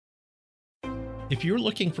If you're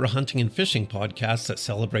looking for a hunting and fishing podcast that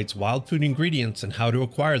celebrates wild food ingredients and how to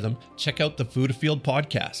acquire them, check out the Food Afield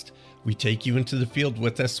podcast. We take you into the field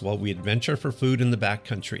with us while we adventure for food in the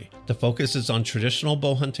backcountry. The focus is on traditional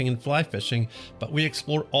bow hunting and fly fishing, but we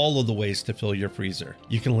explore all of the ways to fill your freezer.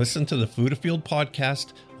 You can listen to the Food Afield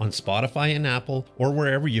podcast on Spotify and Apple or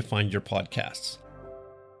wherever you find your podcasts.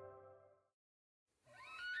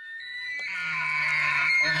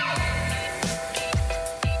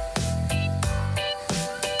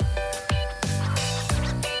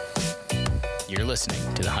 You're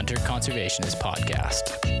listening to the Hunter Conservationist Podcast.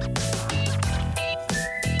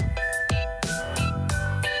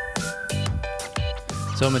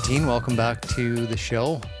 So Mateen, welcome back to the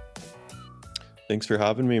show. Thanks for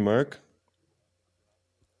having me, Mark.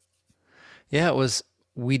 Yeah, it was,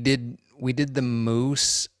 we did the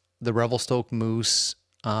moose, the Revelstoke moose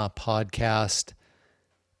podcast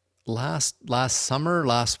last summer,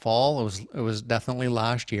 last fall. It was definitely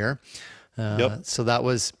last year. Yep. So that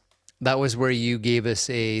was where you gave us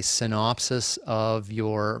a synopsis of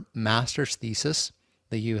your master's thesis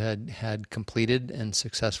that you had completed and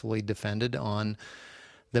successfully defended on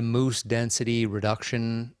the moose density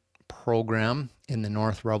reduction program in the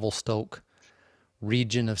North Revelstoke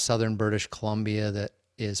region of southern British Columbia that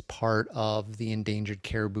is part of the endangered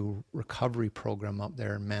caribou recovery program up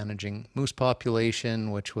there, managing moose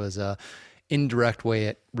population, which was a indirect way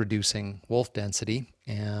at reducing wolf density.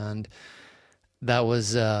 And that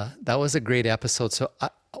was a great episode. So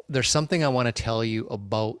there's something I want to tell you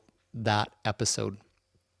about that episode.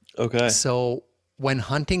 Okay. So when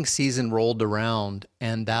hunting season rolled around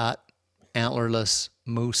and that antlerless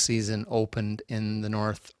moose season opened in the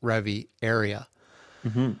North Revy area,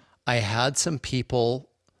 I had some people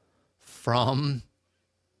from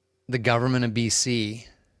the government of BC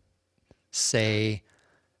say,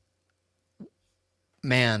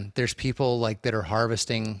 man, there's people like that are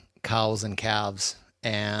harvesting cows and calves,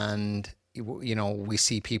 and you know, we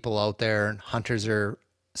see people out there and hunters are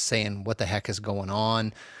saying, what the heck is going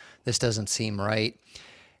on? This doesn't seem right.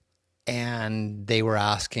 And they were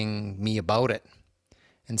asking me about it.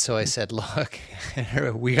 And so I said, look,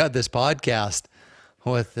 we got this podcast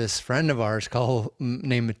with this friend of ours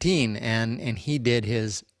named Mateen, and he did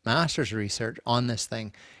his master's research on this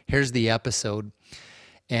thing. Here's the episode.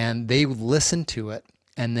 And they listened to it.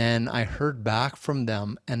 And then I heard back from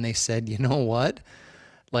them and they said, you know what?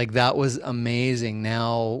 Like, that was amazing.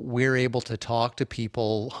 Now we're able to talk to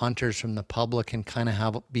people, hunters from the public, and kind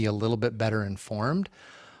of be a little bit better informed.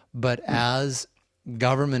 But as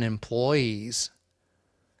government employees,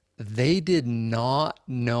 they did not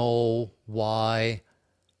know why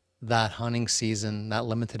that hunting season, that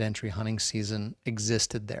limited entry hunting season,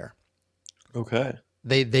 existed there. Okay.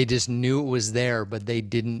 They just knew it was there, but they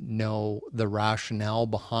didn't know the rationale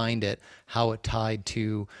behind it, how it tied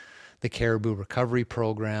to the caribou recovery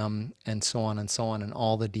program, and so on, and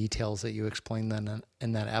all the details that you explained then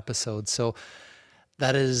in that episode. So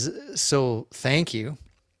thank you,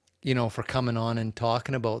 for coming on and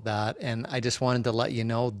talking about that. And I just wanted to let you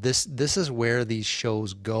know, this is where these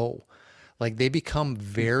shows go. Like, they become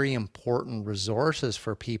very important resources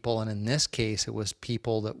for people. And in this case, it was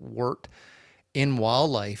people that worked in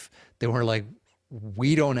wildlife. They were like,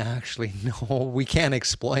 we don't actually know, we can't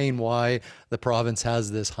explain why the province has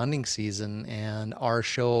this hunting season, and our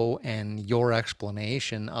show and your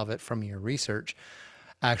explanation of it from your research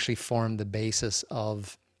actually formed the basis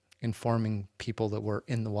of informing people that were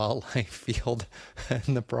in the wildlife field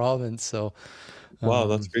in the province. So wow,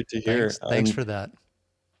 that's great to hear. Thanks for that.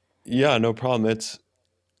 Yeah, no problem. It's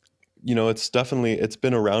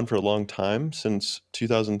been around for a long time, since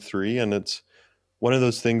 2003, and it's one of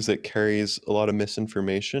those things that carries a lot of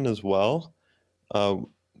misinformation as well.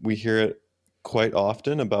 We hear it quite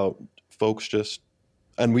often about folks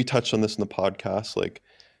and we touched on this in the podcast, like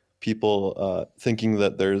people thinking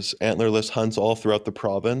that there's antlerless hunts all throughout the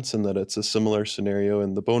province, and that it's a similar scenario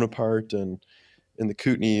in the Bonaparte and in the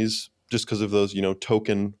Kootenays, just because of those,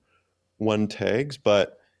 token one tags.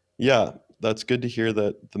 But yeah, that's good to hear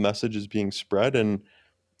that the message is being spread. And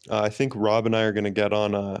I think Rob and I are going to get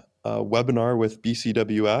on a webinar with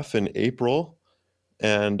BCWF in April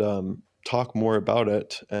and talk more about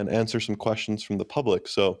it and answer some questions from the public.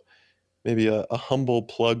 So maybe a humble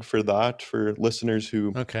plug for that for listeners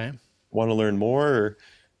who want to learn more or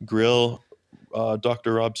grill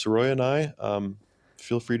Dr. Rob Soroy and I.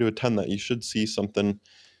 Feel free to attend that. You should see something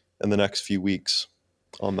in the next few weeks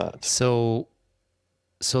on that. So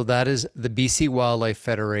that is the BC Wildlife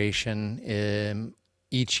Federation.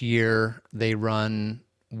 Each year they run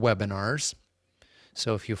webinars.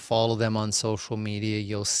 So if you follow them on social media,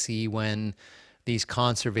 you'll see when these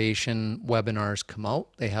conservation webinars come out.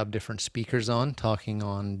 They have different speakers on talking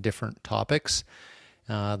on different topics.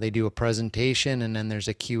 They do a presentation, and then there's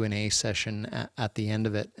a Q&A session at the end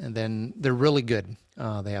of it. And then they're really good.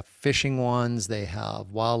 They have fishing ones, they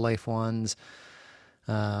have wildlife ones,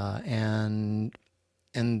 and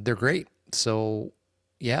they're great. So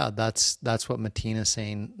yeah, that's what Mateen is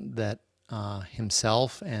saying, that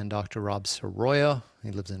himself and Dr. Rob Soroya,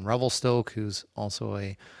 he lives in Revelstoke, who's also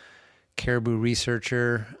a caribou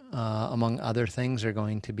researcher, among other things, are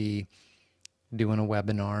going to be doing a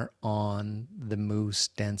webinar on the moose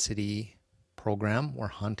density program, where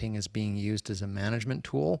hunting is being used as a management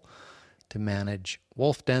tool to manage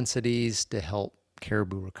wolf densities to help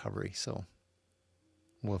caribou recovery. So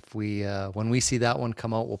if we when we see that one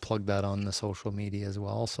come out, we'll plug that on the social media as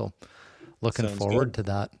well. So looking Sounds forward good. to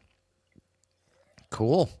that.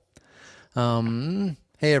 Cool.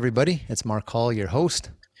 Hey everybody, it's Mark Hall, your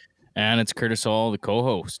host. And it's Curtis Hall, the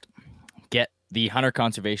co-host. The Hunter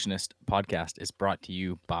Conservationist podcast is brought to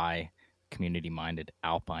you by community-minded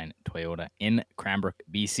Alpine Toyota in Cranbrook,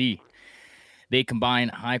 BC. They combine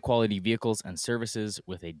high-quality vehicles and services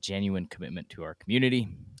with a genuine commitment to our community.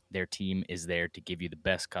 Their team is there to give you the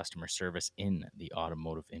best customer service in the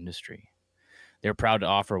automotive industry. They're proud to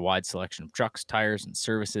offer a wide selection of trucks, tires, and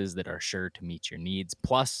services that are sure to meet your needs.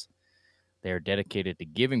 Plus, they are dedicated to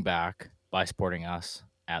giving back by supporting us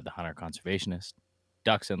at the Hunter Conservationist,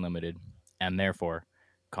 Ducks Unlimited, and therefore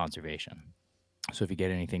conservation. So if you get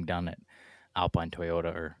anything done at Alpine Toyota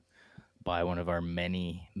or buy one of our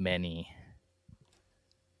many, many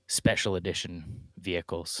special edition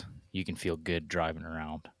vehicles, you can feel good driving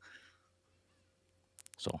around.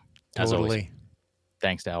 So as always,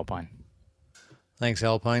 thanks to Alpine. Thanks,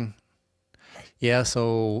 Alpine. Yeah,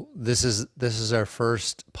 so this is our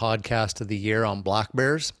first podcast of the year on black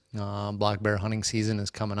bears. Black bear hunting season is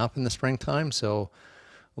coming up in the springtime, so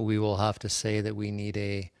we will have to say that we need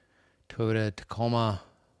a Toyota Tacoma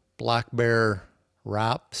Black Bear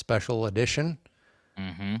Wrap Special Edition.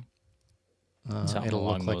 Mm-hmm. It'll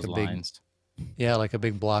look like like a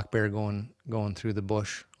big black bear going through the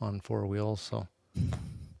bush on four wheels. So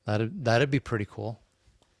that'd be pretty cool.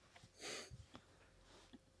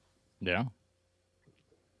 Yeah.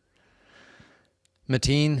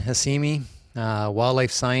 Mateen Hassimi,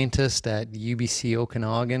 wildlife scientist at UBC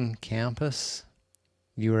Okanagan campus.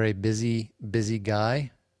 You are a busy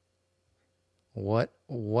guy. What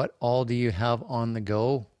all do you have on the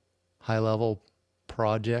go? High level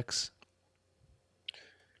projects?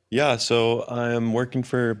 Yeah, so I'm working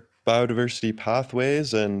for Biodiversity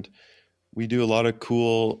Pathways, and we do a lot of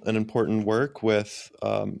cool and important work with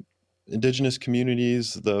Indigenous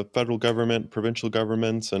communities, the federal government, provincial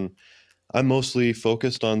governments, and I'm mostly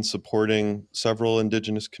focused on supporting several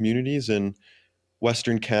Indigenous communities in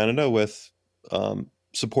Western Canada with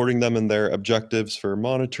supporting them in their objectives for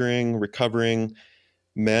monitoring, recovering,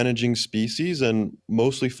 managing species, and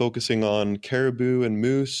mostly focusing on caribou and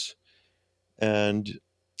moose, and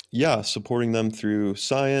supporting them through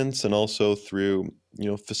science and also through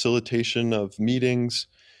facilitation of meetings.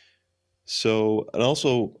 So, and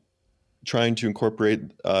also trying to incorporate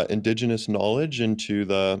Indigenous knowledge into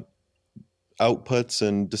the outputs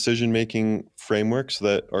and decision-making frameworks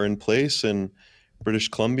that are in place in British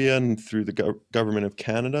Columbia and through the government of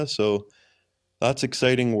Canada. So that's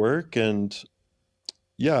exciting work, and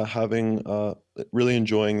having really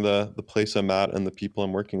enjoying the place I'm at and the people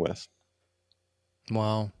I'm working with.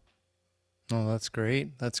 Wow. Oh, that's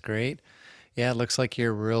great. That's great. Yeah, it looks like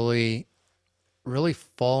you're really, really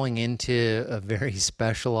falling into a very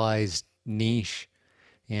specialized niche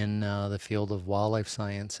in the field of wildlife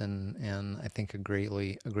science, and I think a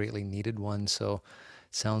greatly needed one. So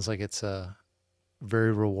it sounds like it's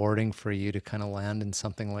very rewarding for you to kind of land in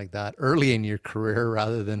something like that early in your career,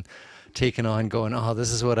 rather than taking on going, oh,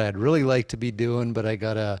 this is what I'd really like to be doing, but I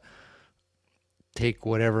gotta take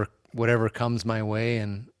whatever comes my way,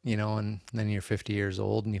 and and then you're 50 years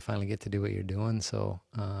old and you finally get to do what you're doing. So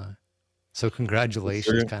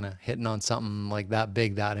congratulations, Sure. kind of hitting on something like that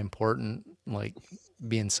big, that important, like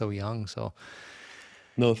being so young. So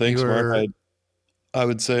No, thanks, Mark. I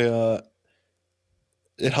would say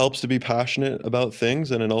it helps to be passionate about things,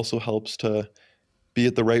 and it also helps to be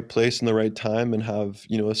at the right place in the right time and have,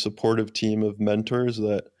 a supportive team of mentors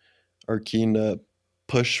that are keen to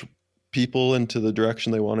push people into the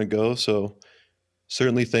direction they want to go. So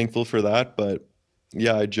certainly thankful for that. But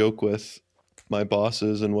yeah, I joke with my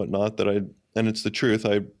bosses and whatnot and it's the truth.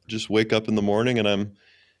 I just wake up in the morning and I'm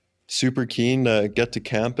super keen to get to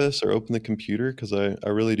campus or open the computer because I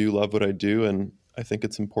really do love what I do, and I think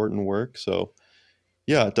it's important work. So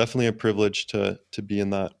yeah, definitely a privilege to be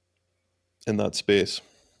in that. in that space.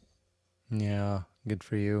 Yeah, good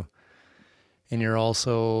for you. And you're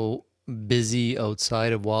also busy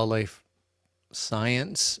outside of wildlife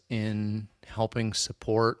science in helping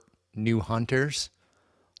support new hunters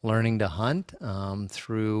learning to hunt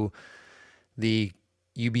through the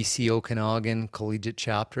UBC Okanagan Collegiate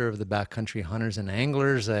Chapter of the Backcountry Hunters and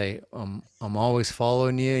Anglers. I'm always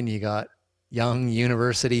following you, and you got young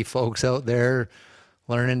university folks out there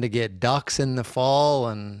learning to get ducks in the fall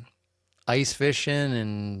and ice fishing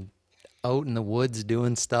and out in the woods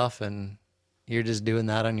doing stuff, and you're just doing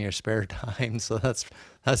that on your spare time. So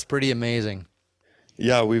that's pretty amazing.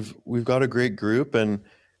 Yeah, we've got a great group, and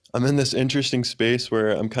I'm in this interesting space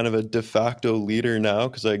where I'm kind of a de facto leader now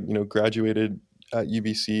because I graduated at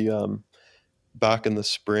UBC back in the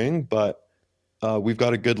spring, but we've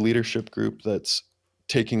got a good leadership group that's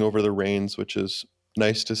taking over the reins, which is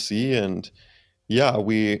nice to see. And yeah,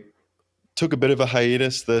 we took a bit of a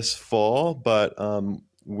hiatus this fall, but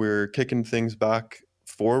we're kicking things back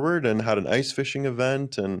forward and had an ice fishing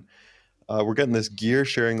event, and we're getting this gear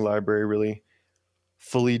sharing library really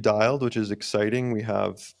fully dialed, which is exciting. We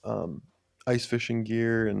have ice fishing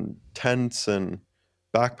gear and tents and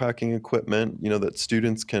backpacking equipment, that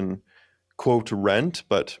students can quote rent,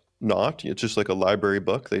 but not. It's just like a library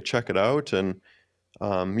book. They check it out, and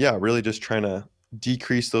really just trying to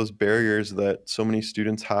decrease those barriers that so many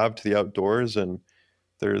students have to the outdoors. And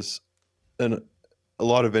there's a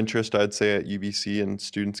lot of interest, I'd say, at UBC in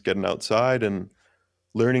students getting outside and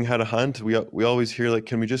learning how to hunt. We always hear, like,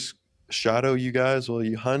 can we just shadow you guys while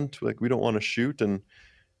you hunt? Like, we don't want to shoot. And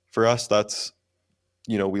for us, that's,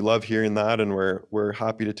 we love hearing that, and we're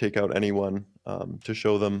happy to take out anyone to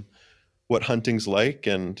show them what hunting's like.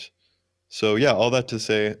 And so, yeah, all that to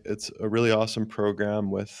say, it's a really awesome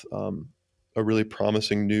program with a really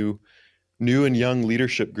promising new and young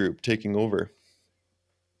leadership group taking over.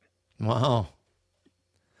 Wow.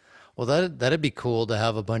 Well, that'd be cool to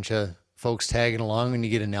have a bunch of folks tagging along when you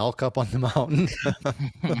get an elk up on the mountain.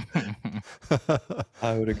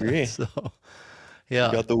 I would agree. So, yeah.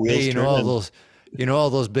 You got the wheels turning. all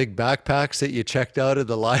those big backpacks that you checked out of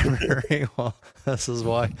the library. Well, this is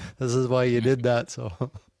why you did that.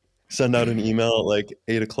 So send out an email at like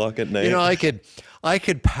 8:00 at night. I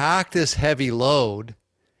could pack this heavy load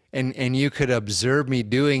and you could observe me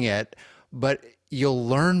doing it, but you'll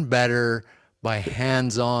learn better by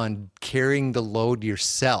hands-on carrying the load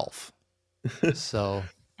yourself. So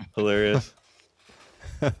hilarious.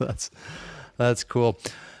 That's cool.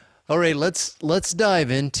 All right, let's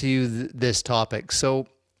dive into this topic. So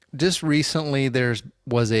just recently there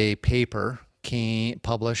was a paper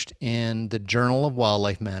published in the Journal of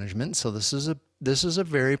Wildlife Management. So this is a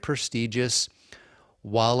very prestigious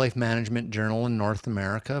wildlife management journal in North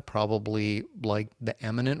America, probably like the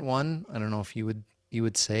eminent one. I don't know if you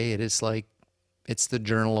would say it is like it's the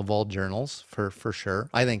journal of all journals for sure.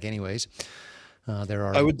 I think, anyways. There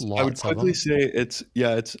are. I would quickly say it's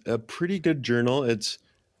a pretty good journal. It's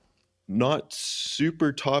not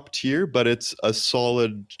super top tier, but it's a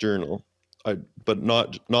solid journal. But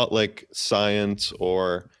not like Science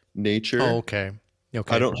or Nature. Oh, okay.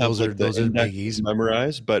 I don't have those are biggies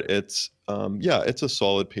memorized, but it's it's a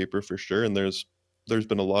solid paper for sure. And there's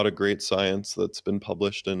been a lot of great science that's been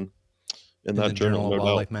published in that journal of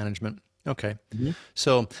Wildlife Management. Okay. Mm-hmm.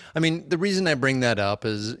 So, I mean, the reason I bring that up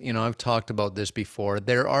is, I've talked about this before.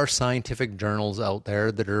 There are scientific journals out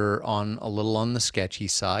there that are a little on the sketchy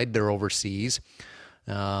side. They're overseas.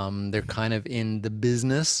 They're kind of in the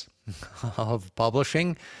business of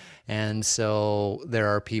publishing. And so there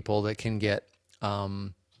are people that can get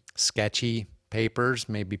sketchy papers,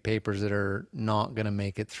 maybe papers that are not going to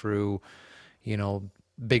make it through,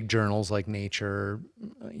 big journals like Nature,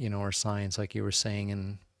 or Science, like you were saying,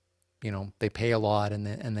 and they pay a lot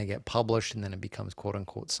and they get published, and then it becomes quote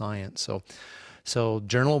unquote science. So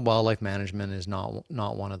Journal of Wildlife Management is not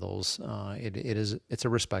one of those. It's a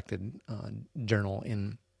respected journal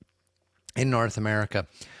in North America.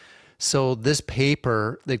 So this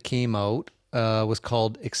paper that came out was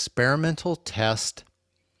called Experimental Test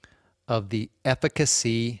of the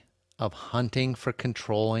Efficacy of Hunting for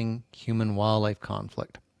Controlling Human-Wildlife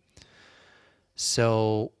Conflict.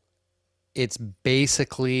 So it's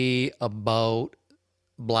basically about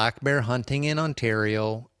black bear hunting in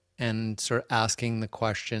Ontario and sort of asking the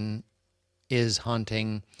question, is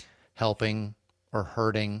hunting helping or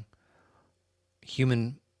hurting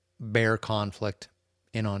human bear conflict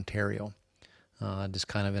in Ontario? Just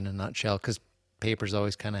kind of in a nutshell, because papers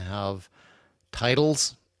always kind of have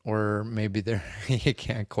titles, or maybe you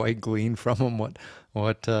can't quite glean from them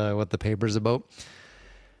what the paper's about.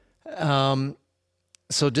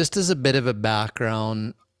 So just as a bit of a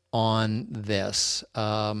background, on this.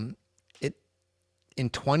 In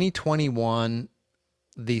 2021,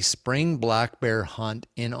 the spring black bear hunt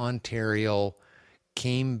in Ontario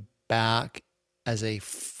came back as a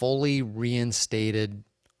fully reinstated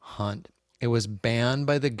hunt. It was banned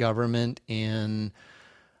by the government in,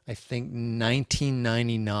 I think,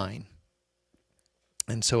 1999.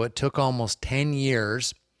 And so it took almost 10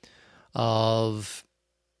 years of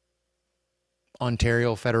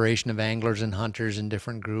Ontario Federation of Anglers and Hunters and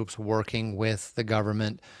different groups working with the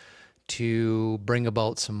government to bring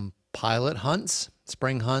about some pilot hunts,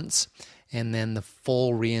 spring hunts, and then the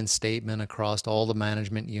full reinstatement across all the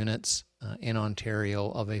management units in Ontario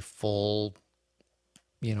of a full,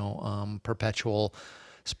 perpetual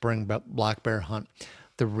spring black bear hunt.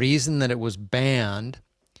 The reason that it was banned,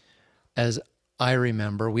 as I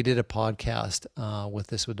remember, we did a podcast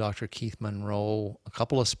with Dr. Keith Monroe a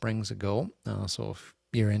couple of springs ago. So if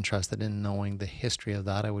you're interested in knowing the history of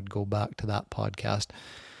that, I would go back to that podcast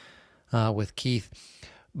with Keith.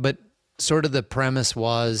 But sort of the premise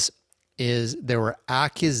is there were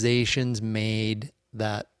accusations made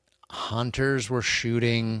that hunters were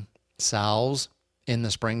shooting sows in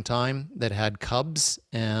the springtime that had cubs,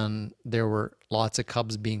 and there were lots of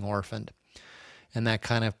cubs being orphaned. And that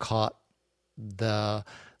kind of caught the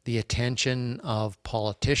attention of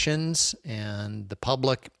politicians and the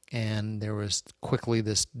public, and there was quickly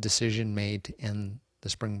this decision made to end the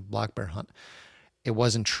spring black bear hunt. It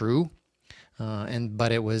wasn't true,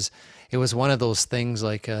 but it was one of those things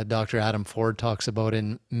like Dr. Adam Ford talks about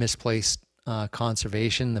in Misplaced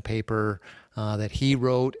Conservation, the paper that he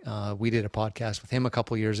wrote. We did a podcast with him a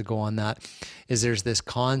couple years ago on that. Is there's this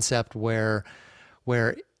concept where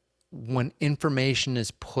when information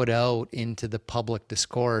is put out into the public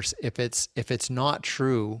discourse, if it's not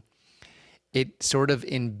true, it sort of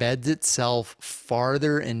embeds itself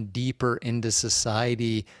farther and deeper into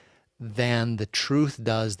society than the truth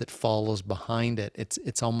does that follows behind it.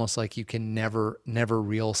 It's almost like you can never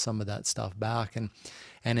reel some of that stuff back. And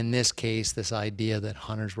in this case, this idea that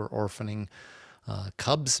hunters were orphaning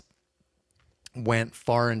cubs went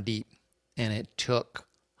far and deep, and it took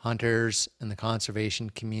hunters and the conservation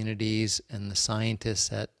communities and the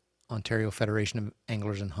scientists at Ontario Federation of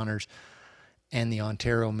Anglers and Hunters and the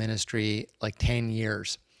Ontario Ministry like 10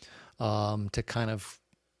 years to kind of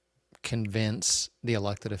convince the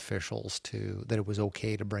elected officials that it was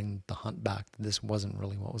okay to bring the hunt back. This wasn't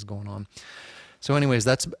really what was going on. So anyways,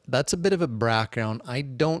 that's a bit of a background. I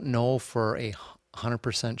don't know for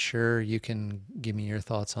 100% sure. You can give me your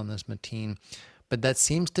thoughts on this, Mateen. But that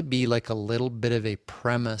seems to be like a little bit of a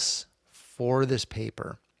premise for this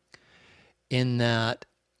paper, in that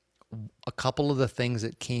a couple of the things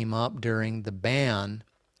that came up during the ban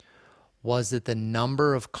was that the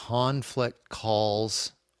number of conflict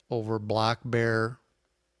calls over black bear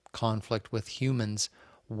conflict with humans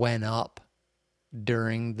went up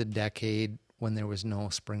during the decade when there was no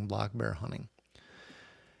spring black bear hunting.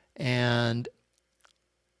 And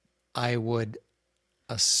I would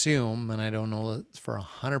assume, and I don't know for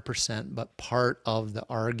 100%, but part of the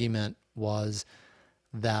argument was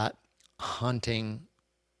that hunting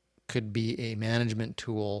could be a management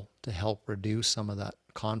tool to help reduce some of that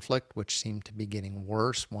conflict, which seemed to be getting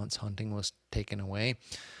worse once hunting was taken away.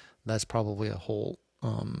 That's probably a whole,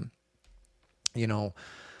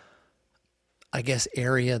 I guess,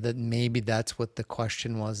 area that maybe that's what the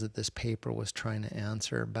question was that this paper was trying to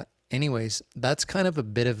answer. But anyways, that's kind of a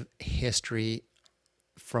bit of history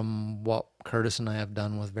from what Curtis and I have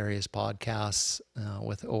done with various podcasts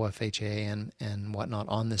with OFHA and whatnot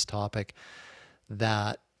on this topic,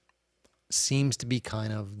 that seems to be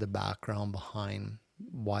kind of the background behind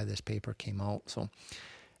why this paper came out. So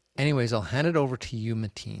anyways, I'll hand it over to you,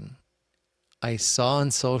 Mateen. I saw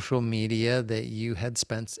on social media that you had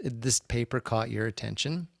this paper caught your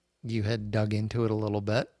attention. You had dug into it a little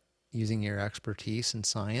bit using your expertise in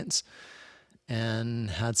science and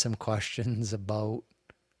had some questions about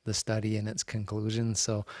the study and its conclusions.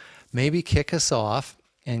 So maybe kick us off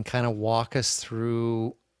and kind of walk us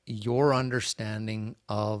through your understanding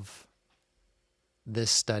of this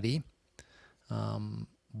study,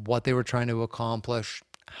 what they were trying to accomplish,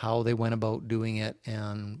 how they went about doing it,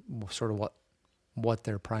 and sort of what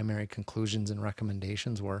their primary conclusions and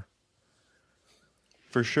recommendations were.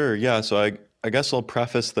 For sure. Yeah. So I guess I'll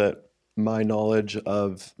preface that my knowledge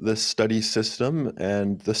of this study system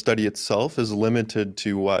and the study itself is limited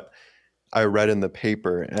to what I read in the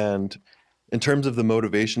paper. And in terms of the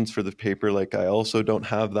motivations for the paper, like, I also don't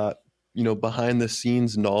have that, behind the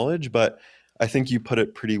scenes knowledge, but I think you put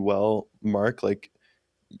it pretty well, Mark. Like,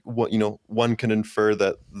 what, one can infer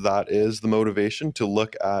that that is the motivation, to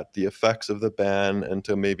look at the effects of the ban and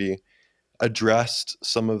to maybe address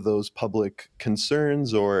some of those public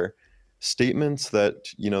concerns or statements that,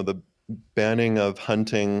 the banning of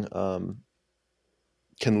hunting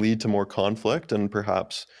can lead to more conflict, and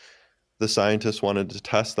perhaps the scientists wanted to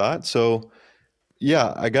test that. So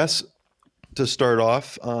yeah, I guess to start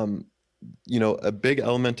off, a big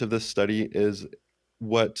element of this study is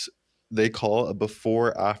what they call a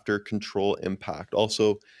before after control impact.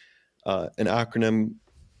 Also, an acronym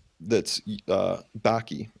that's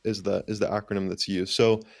BACI is the acronym that's used.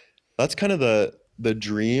 So that's kind of the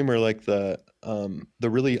dream, or like the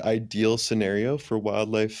really ideal scenario for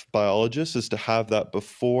wildlife biologists, is to have that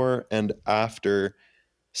before and after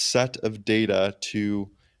set of data to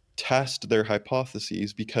test their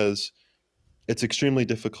hypotheses, because it's extremely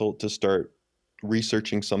difficult to start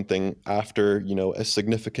researching something after, a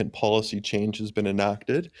significant policy change has been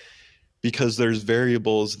enacted, because there's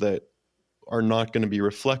variables that are not going to be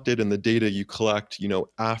reflected in the data you collect,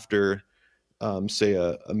 after, say,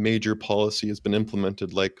 a major policy has been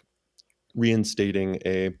implemented, like reinstating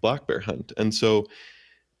a black bear hunt. And so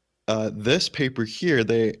this paper here,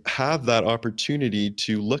 they have that opportunity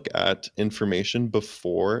to look at information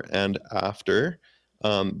before and after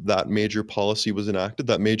that major policy was enacted,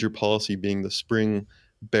 that major policy being the spring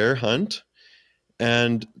bear hunt.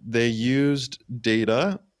 And they used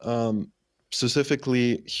data,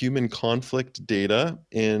 specifically human conflict data,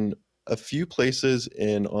 in a few places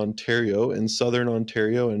in Ontario, in southern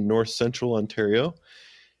Ontario and north central Ontario,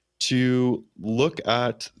 to look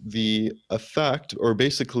at the effect, or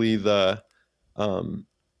basically the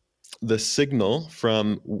signal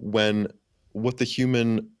from what the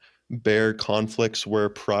human bear conflicts were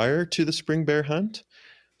prior to the spring bear hunt.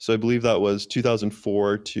 So I believe that was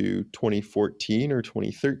 2004 to 2014 or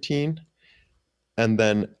 2013. And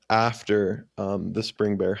then after the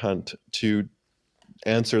spring bear hunt, to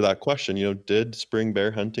answer that question, did spring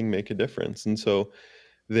bear hunting make a difference? And so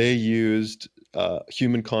they used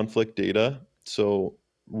human conflict data, so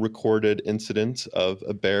recorded incidents of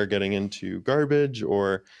a bear getting into garbage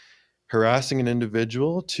or harassing an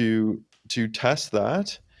individual, to test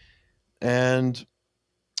that. And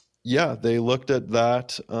yeah, they looked at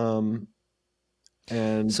that.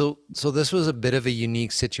 And so this was a bit of a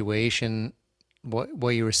unique situation.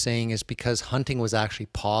 What you were saying is because hunting was actually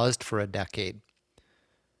paused for a decade,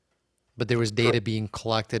 but there was data being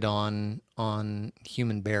collected on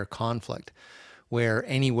human bear conflict, where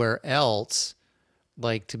anywhere else,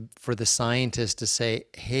 like for the scientists to say,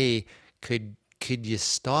 hey, could you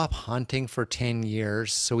stop hunting for 10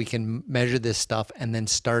 years so we can measure this stuff and then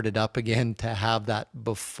start it up again, to have that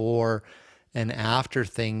before and after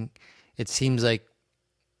thing? It seems like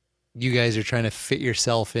you guys are trying to fit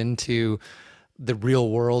yourself into the real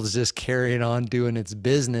world, is just carrying on doing its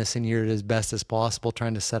business, and you're as best as possible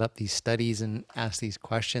trying to set up these studies and ask these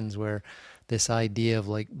questions, where this idea of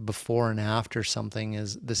like before and after something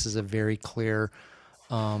this is a very clear,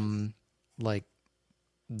 like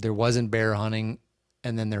there wasn't bear hunting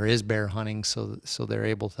and then there is bear hunting. So they're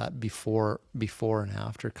able to, that before and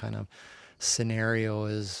after kind of scenario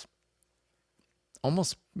is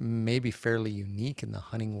almost maybe fairly unique in the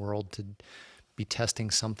hunting world, to be testing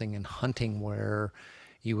something in hunting where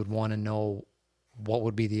you would want to know what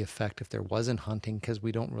would be the effect if there wasn't hunting, because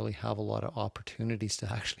we don't really have a lot of opportunities to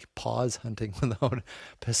actually pause hunting without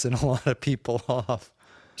pissing a lot of people off.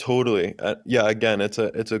 Totally. Yeah, again, it's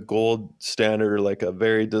a gold standard, or like a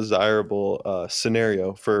very desirable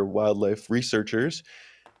scenario for wildlife researchers.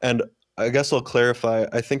 And I guess I'll clarify.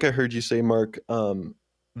 I think I heard you say, Mark,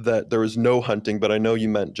 that there was no hunting, but I know you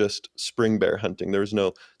meant just spring bear hunting. There was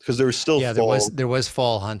no, because there was still fall. There was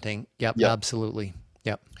fall hunting. Yep. Absolutely.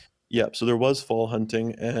 Yep. Yep. So there was fall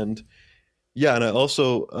hunting, and yeah, and I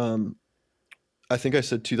also I think I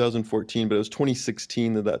said 2014, but it was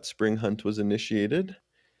 2016 that spring hunt was initiated.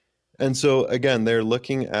 And so again, they're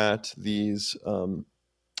looking at these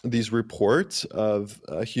reports of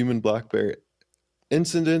human black bear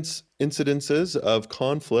incidences of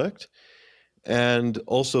conflict. And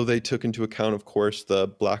also they took into account, of course, the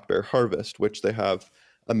black bear harvest, which they have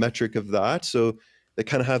a metric of that. So they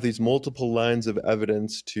kind of have these multiple lines of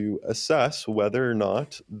evidence to assess whether or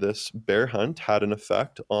not this bear hunt had an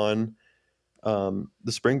effect on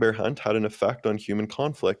the spring bear hunt had an effect on human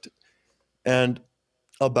conflict. And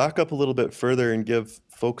I'll back up a little bit further and give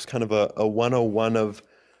folks kind of a 101 of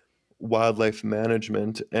wildlife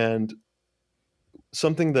management, and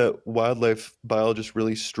something that wildlife biologists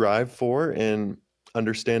really strive for in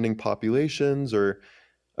understanding populations or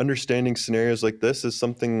understanding scenarios like this is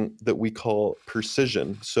something that we call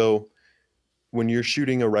precision. So when you're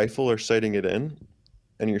shooting a rifle or sighting it in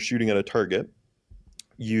and you're shooting at a target,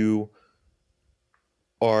 you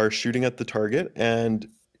are shooting at the target, and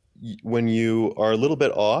when you are a little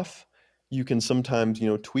bit off, you can sometimes,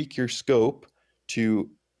 tweak your scope to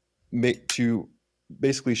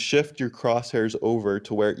basically shift your crosshairs over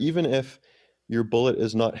to where even if your bullet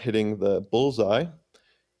is not hitting the bullseye,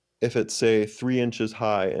 if it's say 3 inches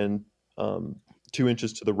high and 2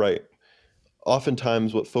 inches to the right,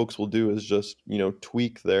 oftentimes what folks will do is just,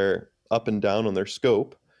 tweak their up and down on their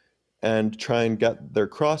scope and try and get their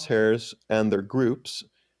crosshairs and their groups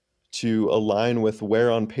to align with where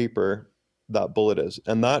on paper that bullet is.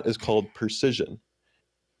 And that is called precision.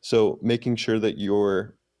 So making sure that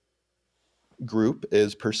your group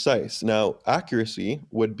is precise. Now, accuracy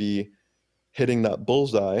would be hitting that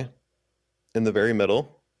bullseye in the very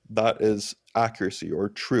middle. That is accuracy or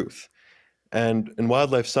truth. And in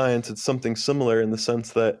wildlife science, it's something similar in the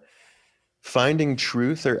sense that finding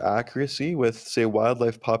truth or accuracy with, say,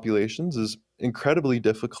 wildlife populations is incredibly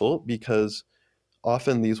difficult because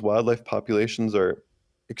often these wildlife populations are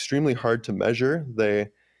extremely hard to measure. They,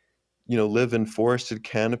 live in forested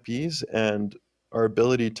canopies, and our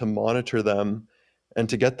ability to monitor them and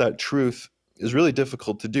to get that truth is really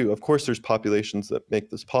difficult to do. Of course, there's populations that make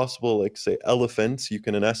this possible, like, say, elephants. You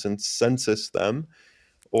can, in essence, census them,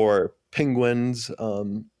 or penguins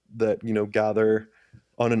that, gather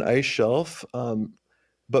on an ice shelf.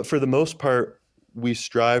 But for the most part, we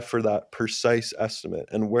strive for that precise estimate.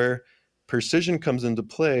 And where precision comes into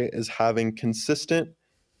play is having consistent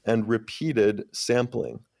and repeated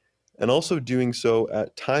sampling, and also doing so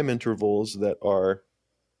at time intervals that are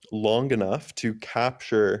long enough to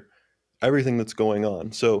capture everything that's going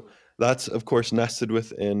on. So that's, of course, nested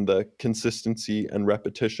within the consistency and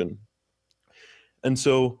repetition. And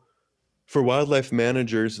so for wildlife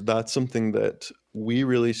managers, that's something that we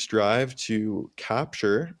really strive to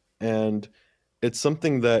capture. And it's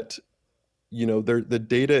something that, the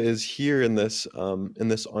data is here in this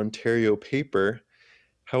Ontario paper.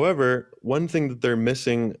 However, one thing that they're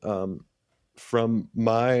missing from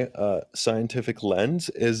my scientific lens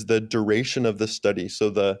is the duration of the study. So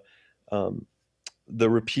the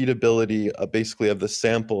repeatability, basically, of the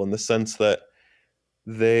sample, in the sense that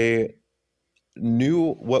they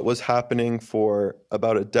knew what was happening for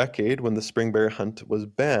about a decade when the spring bear hunt was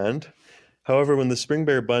banned. However, when the spring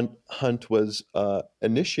bear hunt was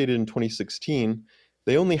initiated in 2016,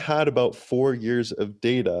 they only had about 4 years of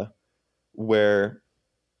data where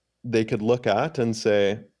they could look at and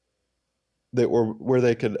say where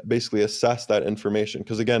they could basically assess that information.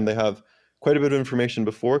 Because again, they have quite a bit of information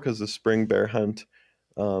before, because the spring bear hunt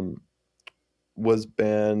was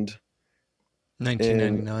banned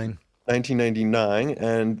 1999. 1999,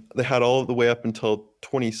 and they had all the way up until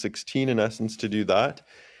 2016 in essence to do that.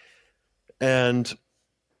 And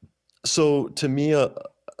so to me, a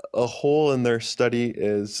hole in their study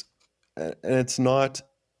is, and it's not,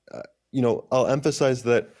 I'll emphasize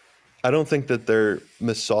that I don't think that they're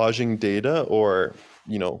massaging data or,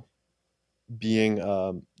 being,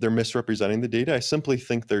 they're misrepresenting the data. I simply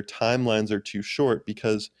think their timelines are too short,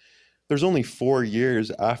 because there's only 4 years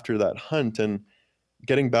after that hunt. And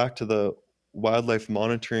getting back to the wildlife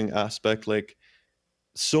monitoring aspect, like,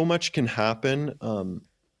 so much can happen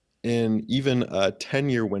in even a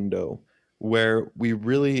 10-year window, where we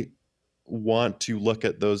really want to look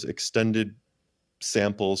at those extended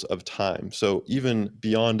samples of time. So even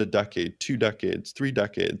beyond a decade, 2 decades, 3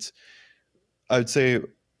 decades, I would say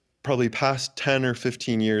probably past 10 or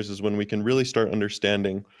 15 years is when we can really start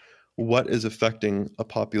understanding what is affecting a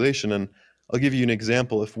population. And I'll give you an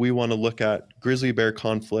example. If we want to look at grizzly bear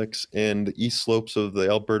conflicts in the east slopes of the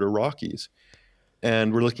Alberta Rockies,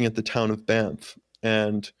 and we're looking at the town of Banff,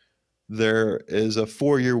 and there is a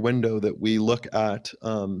 4-year window that we look at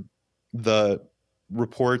the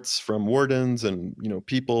reports from wardens and,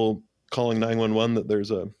 people calling 911 that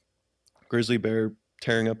there's a grizzly bear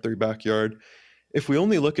tearing up their backyard. If we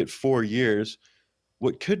only look at 4 years,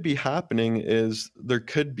 what could be happening is there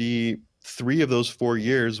could be 3 of those 4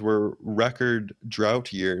 years were record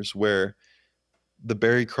drought years, where the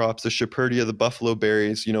berry crops, the Schipperdia, the buffalo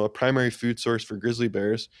berries, a primary food source for grizzly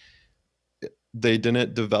bears, they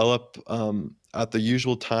didn't develop at the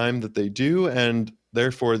usual time that they do. And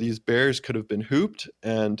therefore, these bears could have been hooped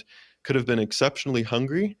and could have been exceptionally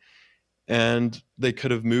hungry. And they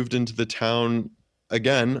could have moved into the town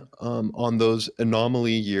again on those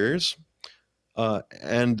anomaly years.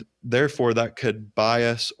 And therefore, that could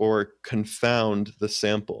bias or confound the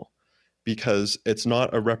sample, because it's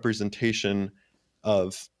not a representation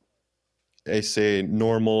of say,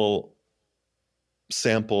 normal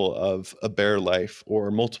sample of a bear life or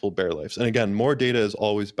multiple bear lives. And again, more data is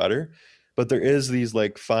always better, but there is these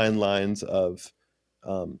like fine lines of,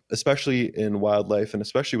 especially in wildlife and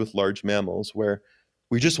especially with large mammals, where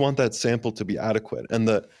we just want that sample to be adequate. And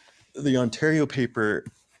the Ontario paper,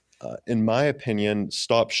 in my opinion,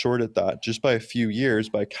 stopped short at that just by a few years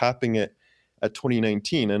by capping it at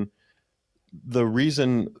 2019. And the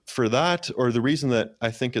reason for that, or the reason that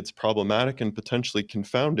I think it's problematic and potentially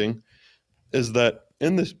confounding, is that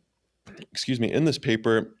in this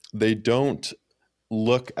paper, they don't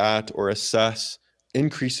look at or assess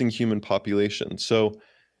increasing human population. So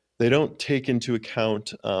they don't take into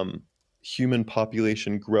account human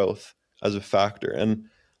population growth as a factor. And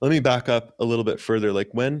let me back up a little bit further. Like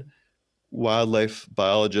when wildlife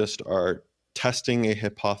biologists are testing a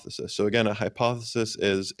hypothesis. So again, a hypothesis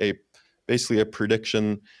is basically a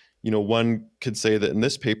prediction. One could say that in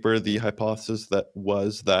this paper, the hypothesis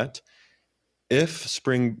was that if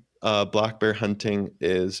spring black bear hunting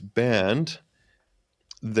is banned,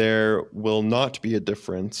 there will not be a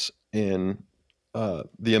difference in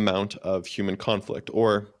the amount of human conflict.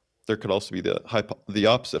 Or there could also be the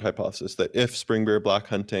opposite hypothesis, that if spring bear black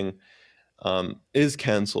hunting is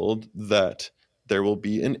canceled, that there will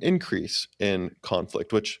be an increase in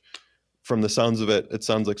conflict, which from the sounds of it, it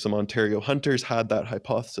sounds like some Ontario hunters had that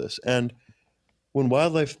hypothesis. And when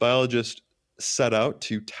wildlife biologists set out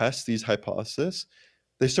to test these hypotheses,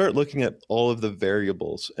 they start looking at all of the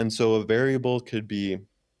variables. And so a variable could be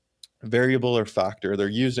variable or factor. They're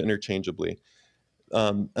used interchangeably.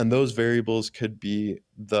 And those variables could be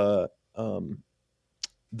the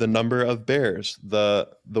number of bears,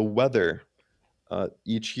 the weather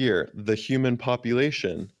each year, the human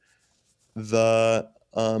population, the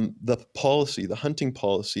policy, the hunting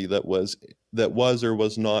policy that was or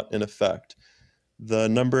was not in effect, the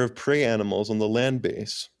number of prey animals on the land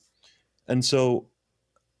base. And so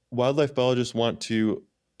wildlife biologists want to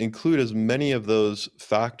include as many of those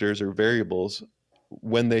factors or variables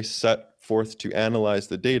when they set forth to analyze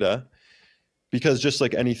the data, because just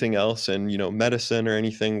like anything else in medicine or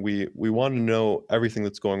anything, we want to know everything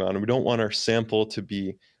that's going on, and we don't want our sample to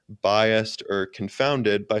be biased or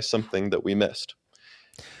confounded by something that we missed.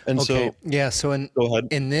 And okay. So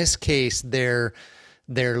in this case, they're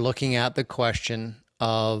looking at the question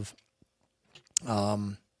of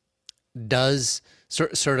does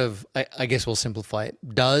sort of, I guess we'll simplify it.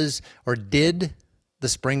 Did the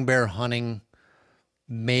spring bear hunting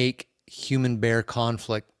make human bear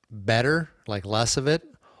conflict better, like less of it,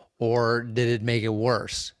 or did it make it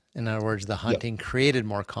worse? In other words, the hunting created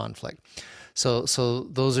more conflict. So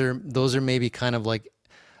those are maybe kind of like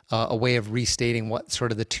a way of restating what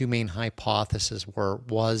sort of the two main hypotheses were.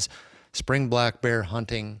 Was spring black bear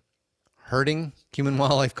hunting hurting human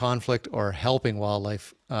wildlife conflict or helping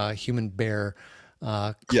wildlife human bear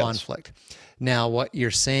conflict? Yes. Now, what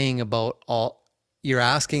you're saying about you're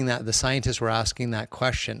asking that, the scientists were asking that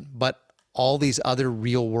question, but all these other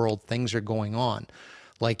real world things are going on.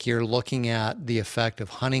 Like you're looking at the effect of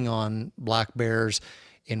hunting on black bears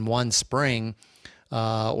in one spring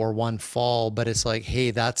or one fall, but it's like,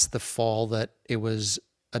 hey, that's the fall that it was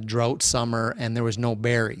a drought summer and there was no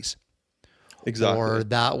berries. Exactly. Or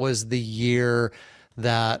that was the year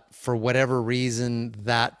that for whatever reason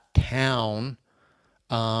that town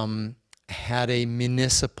had a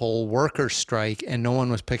municipal worker strike and no one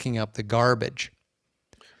was picking up the garbage.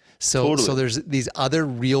 So there's these other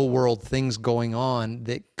real world things going on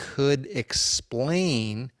that could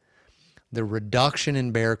explain the reduction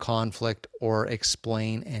in bear conflict or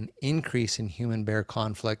explain an increase in human bear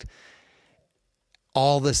conflict.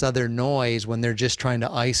 All this other noise when they're just trying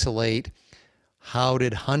to isolate how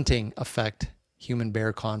did hunting affect human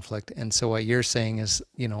bear conflict. And so what you're saying is,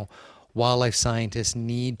 wildlife scientists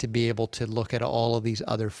need to be able to look at all of these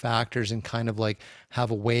other factors and kind of like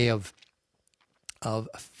have a way of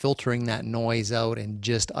filtering that noise out and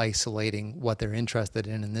just isolating what they're interested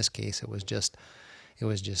in. In this case, it was just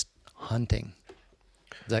hunting.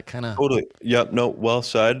 Is that kind of totally? Yeah. No. Well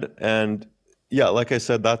said. And yeah, like I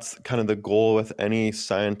said, that's kind of the goal with any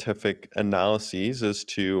scientific analyses, is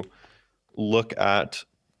to look at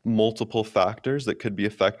multiple factors that could be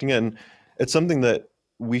affecting it. And it's something that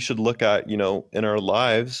we should look at, in our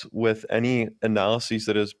lives with any analyses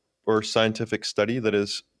that is, or scientific study that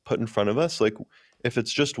is put in front of us. Like if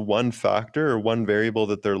it's just one factor or one variable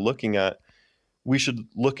that they're looking at, we should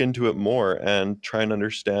look into it more and try and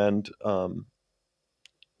understand,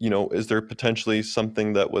 is there potentially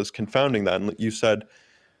something that was confounding that? And you said,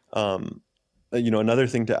 another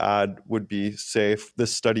thing to add would be, say, if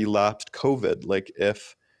this study lapsed COVID, like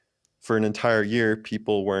if for an entire year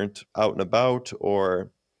people weren't out and about, or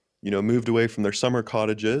moved away from their summer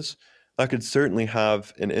cottages, that could certainly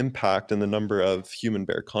have an impact in the number of human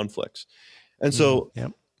bear conflicts. And so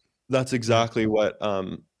Yep. that's exactly what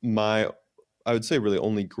I would say really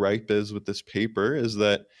only gripe is with this paper, is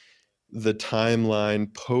that the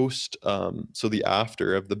timeline post, so the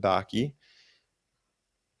after of the Baki,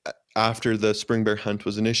 after the spring bear hunt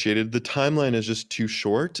was initiated, the timeline is just too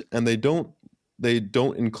short, and they don't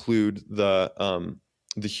include the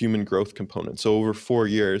human growth component. So over 4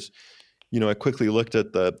 years, I quickly looked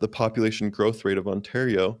at the population growth rate of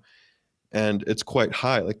Ontario, and it's quite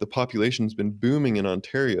high. Like, the population's been booming in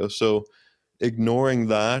Ontario. So ignoring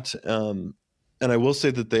that, and I will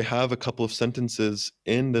say that they have a couple of sentences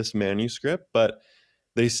in this manuscript, but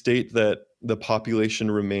they state that the population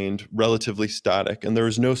remained relatively static, and there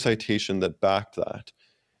was no citation that backed that.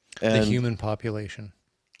 And The human population.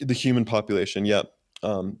 the human population, yep.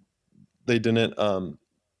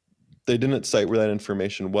 They didn't cite where that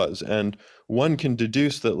information was. And one can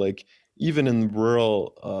deduce that, like, even in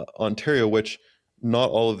rural Ontario, which not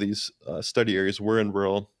all of these study areas were in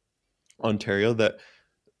rural Ontario, that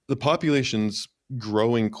the population's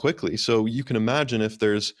growing quickly. So you can imagine if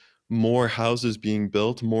there's more houses being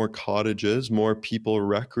built, more cottages, more people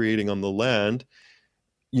recreating on the land,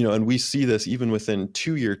 and we see this even within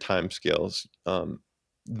 2-year timescales,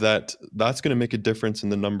 that's going to make a difference in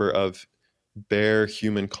the number of bear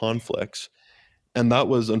human conflicts. And that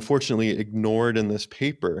was unfortunately ignored in this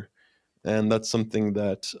paper. And that's something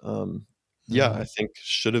that, I think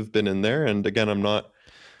should have been in there. And again, I'm not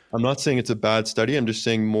saying it's a bad study. I'm just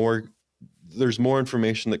saying there's more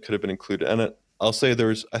information that could have been included. And I'll say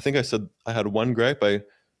I think I said I had one gripe.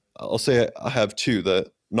 I'll say I have two: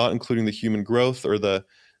 the not including the human growth, or the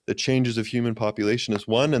changes of human population is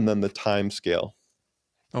one, and then the time scale.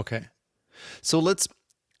 Okay. So let's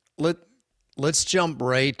jump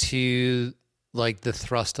right to, like, the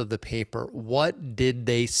thrust of the paper. What did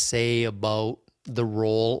they say about the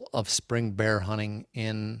role of spring bear hunting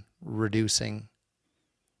in reducing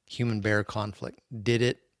human bear conflict? Did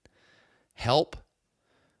it help?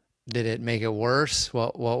 Did it make it worse?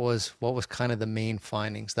 What was kind of the main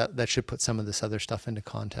findings? That should put some of this other stuff into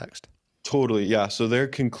context. Totally, yeah. So their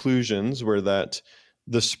conclusions were that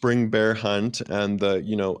the spring bear hunt and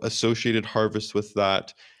the associated harvest with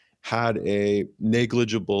that had a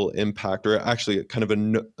negligible impact, or actually kind of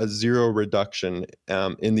a zero reduction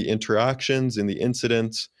in the interactions, in the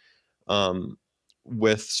incidents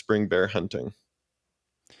with spring bear hunting.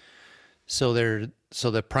 So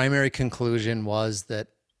the primary conclusion was that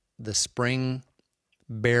the spring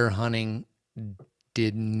bear hunting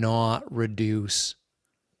did not reduce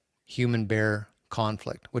human bear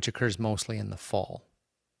conflict, which occurs mostly in the fall.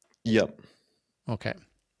 Yep. Okay.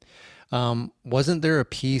 Wasn't there a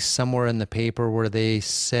piece somewhere in the paper where they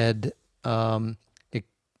said either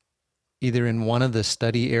in one of the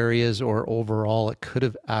study areas or overall it could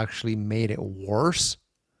have actually made it worse?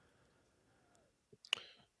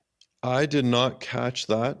 I did not catch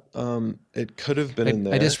that. It could have been in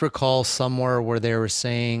there. I just recall somewhere where they were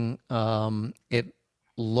saying it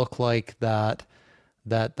looked like that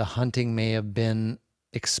the hunting may have been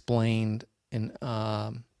explained in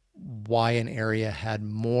why an area had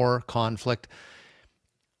more conflict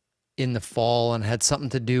in the fall, and had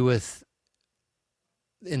something to do with,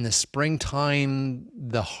 in the springtime,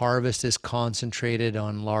 the harvest is concentrated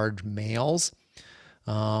on large males.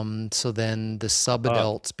 So then the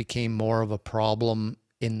subadults became more of a problem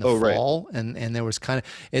in the fall. Right. And there was kind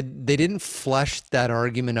of, they didn't flesh that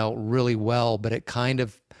argument out really well, but it kind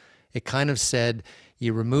of said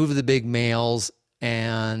you remove the big males,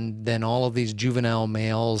 and then all of these juvenile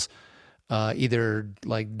males either,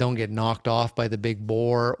 like, don't get knocked off by the big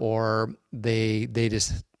boar, or they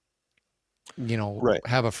just,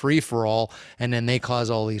 have a free for all. And then they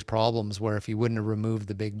cause all these problems where if you wouldn't have removed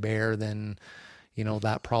the big bear, then,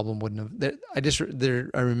 that problem wouldn't have.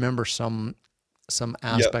 I remember some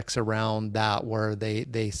aspects around that where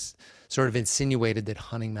they sort of insinuated that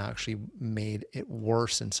hunting actually made it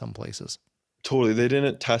worse in some places. Totally. They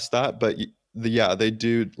didn't test that, but they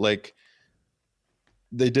do, like,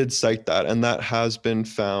 they did cite that, and that has been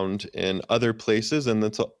found in other places. And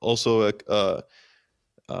that's also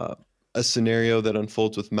a scenario that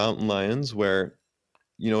unfolds with mountain lions, where,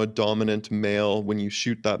 a dominant male, when you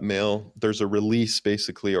shoot that male, there's a release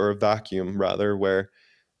basically, or a vacuum rather, where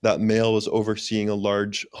that male was overseeing a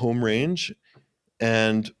large home range.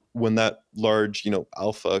 And when that large,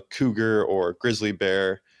 alpha cougar or grizzly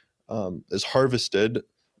bear is harvested,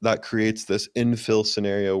 that creates this infill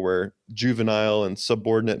scenario where juvenile and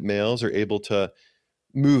subordinate males are able to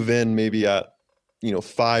move in maybe at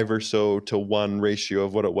 5 or so to 1 ratio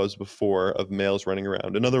of what it was before of males running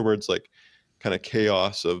around. In other words, like kind of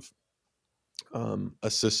chaos of a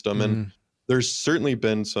system. And there's certainly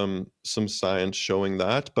been some science showing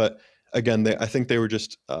that, but again, I think they were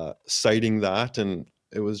just citing that, and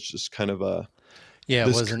it was just kind of it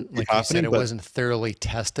this wasn't, like you said, happening, it wasn't thoroughly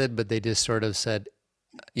tested, but they just sort of said,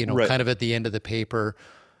 Right. kind of at the end of the paper,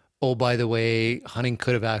 oh, by the way, hunting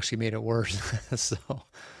could have actually made it worse.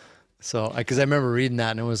 So, because I remember reading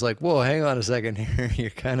that and it was like, whoa, hang on a second here. You're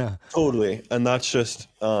kind of Totally. And that's just,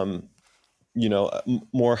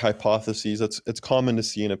 more hypotheses. It's common to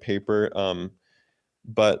see in a paper.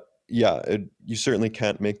 But yeah, you certainly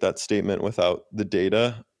can't make that statement without the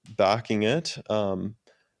data backing it.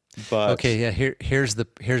 But okay. Yeah. Here's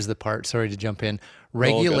the part. Sorry to jump in.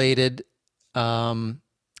 all good.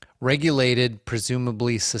 Regulated,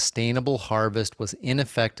 presumably sustainable harvest was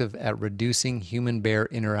ineffective at reducing human-bear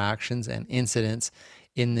interactions and incidents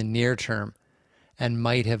in the near term and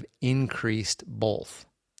might have increased both.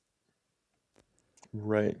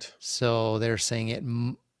 Right. So they're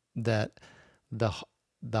saying that the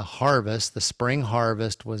harvest, the spring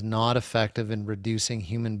harvest, was not effective in reducing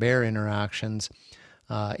human-bear interactions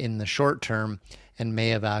in the short term and may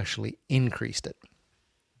have actually increased it.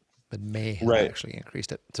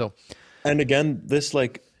 So, and again, this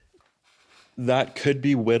that could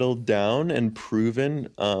be whittled down and proven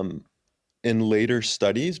in later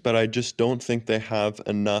studies, but I just don't think they have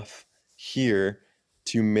enough here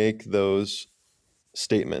to make those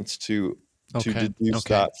statements to deduce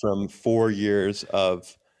that from 4 years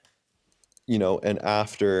of and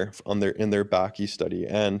after in their Backy study.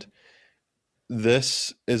 And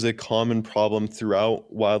this is a common problem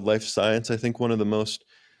throughout wildlife science. I think one of the most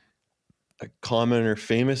common or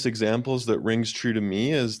famous examples that rings true to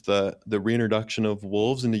me is the reintroduction of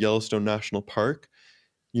wolves into Yellowstone National Park.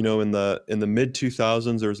 In the mid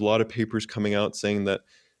 2000s, there was a lot of papers coming out saying that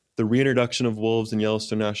the reintroduction of wolves in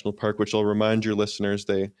Yellowstone National Park, which I'll remind your listeners,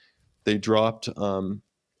 they dropped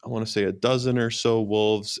I want to say a dozen or so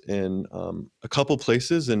wolves in a couple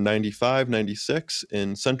places in 95, 96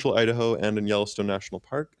 in central Idaho and in Yellowstone National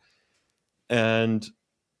Park. And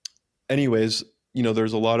anyways,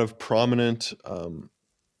 there's a lot of prominent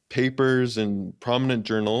papers and prominent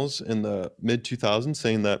journals in the mid 2000s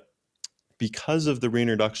saying that because of the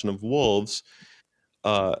reintroduction of wolves,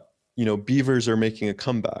 beavers are making a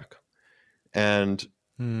comeback, and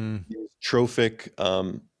these trophic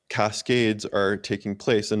cascades are taking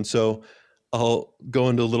place. And so I'll go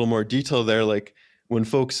into a little more detail there. Like when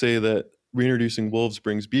folks say that reintroducing wolves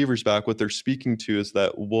brings beavers back, what they're speaking to is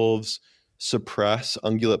that wolves suppress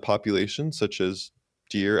ungulate populations such as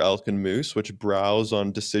deer, elk, and moose, which browse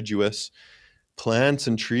on deciduous plants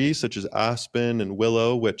and trees such as aspen and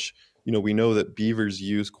willow, which we know that beavers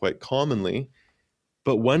use quite commonly.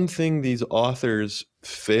 But one thing these authors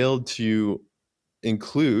failed to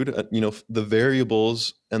include, the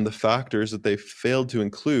variables and the factors that they failed to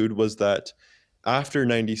include was that after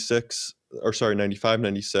 95,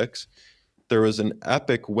 96, there was an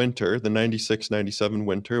epic winter, the 96, 97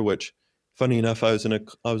 winter, which funny enough, I was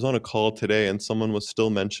on a call today and someone was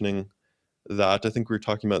still mentioning that. I think we were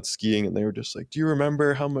talking about skiing and they were just like, do you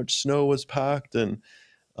remember how much snow was packed? And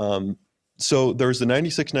so there was the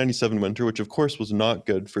 96, 97 winter, which of course was not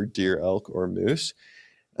good for deer, elk, or moose.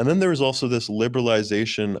 And then there was also this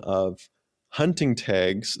liberalization of hunting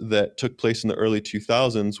tags that took place in the early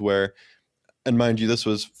 2000s where, and mind you, this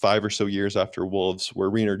was 5 or so years after wolves were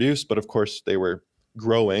reintroduced, but of course they were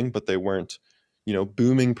growing, but they weren't,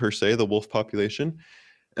 booming per se, the wolf population.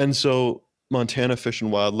 And so Montana Fish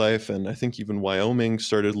and Wildlife, and I think even Wyoming,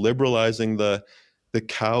 started liberalizing the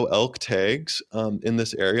cow elk tags in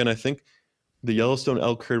this area. And I think the Yellowstone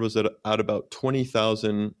elk herd was at about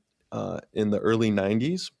 20,000 in the early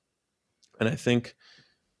 90s. And I think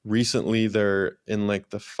recently they're in like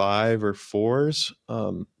the 5 or 4s.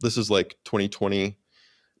 This is like 2020.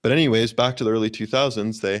 But anyways, back to the early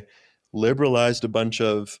 2000s, they liberalized a bunch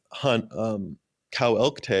of cow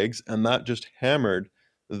elk tags, and that just hammered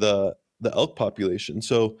the elk population.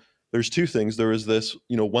 So there's two things. There was this,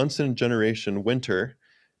 once in a generation winter,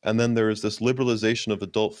 and then there was this liberalization of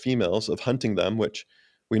adult females of hunting them, which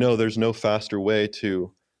we know there's no faster way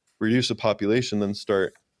to reduce a population than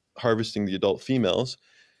start harvesting the adult females.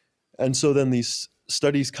 And so then these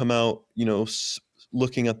studies come out,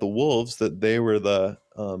 looking at the wolves, that they were the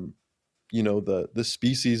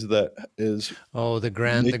species that is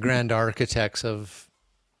the grand architects of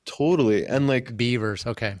totally, and like beavers.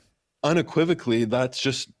 Okay. Unequivocally, that's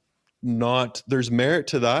just not, there's merit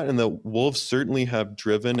to that, and the wolves certainly have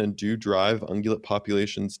driven and do drive ungulate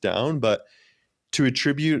populations down, but to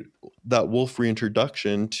attribute that wolf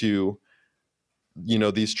reintroduction to,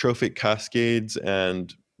 these trophic cascades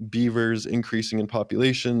and beavers increasing in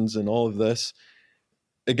populations and all of this,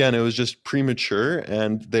 again, it was just premature,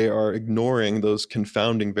 and they are ignoring those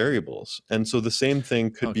confounding variables. And so the same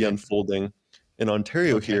thing could be unfolding in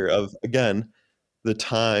Ontario here of, again, the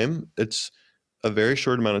time, it's a very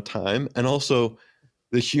short amount of time, and also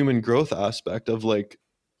the human growth aspect of like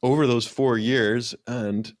over those 4 years,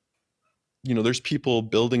 and there's people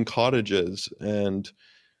building cottages and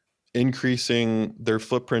increasing their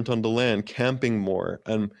footprint on the land, camping more.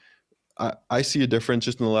 And I see a difference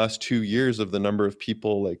just in the last 2 years of the number of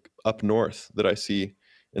people like up north that I see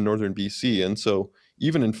in northern BC. And so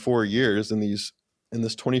even in 4 years in this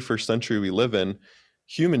 21st century we live in,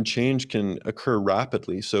 human change can occur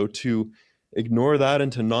rapidly. So to ignore that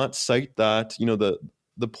and to not cite that,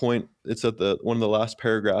 the point, it's at one of the last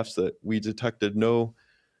paragraphs that we detected no,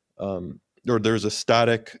 or there's a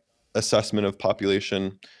static assessment of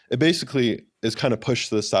population. It basically is kind of pushed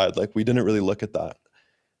to the side. Like we didn't really look at that.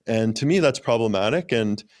 And to me, that's problematic.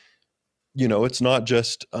 And, it's not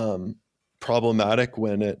just problematic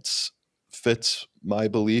when it fits my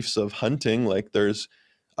beliefs of hunting. Like there's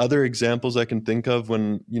other examples I can think of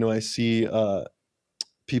when, I see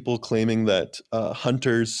people claiming that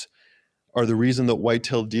hunters are the reason that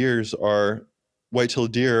white-tailed deer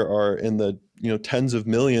are in the, tens of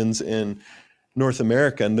millions in North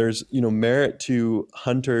America. And there's, merit to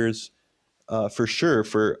hunters for sure,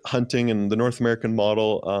 for hunting in the North American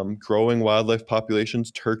model, growing wildlife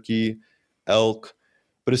populations, turkey, elk.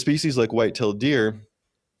 But a species like white-tailed deer,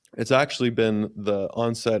 it's actually been the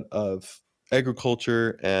onset of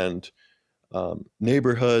agriculture and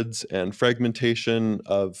neighborhoods and fragmentation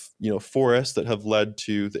of forests that have led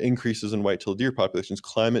to the increases in white-tailed deer populations,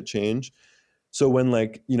 climate change. So when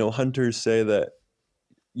hunters say that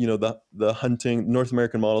the hunting North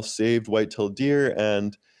American model saved white-tailed deer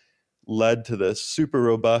and led to this super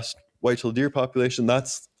robust white-tailed deer population,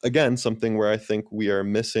 that's again something where I think we are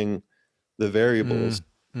missing the variables.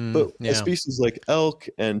 But a species like elk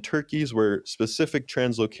and turkeys, where specific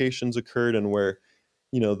translocations occurred and where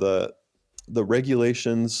the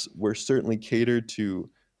regulations were certainly catered to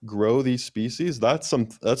grow these species, that's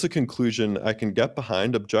a conclusion I can get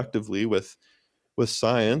behind objectively with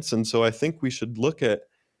science. And so I think we should look at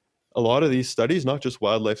a lot of these studies, not just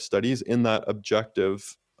wildlife studies, in that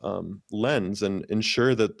objective lens, and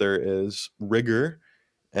ensure that there is rigor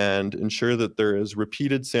and ensure that there is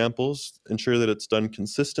repeated samples, ensure that it's done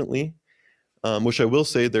consistently, which I will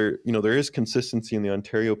say there is consistency in the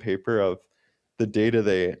Ontario paper of the data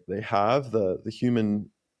they have, the human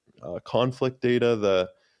conflict data,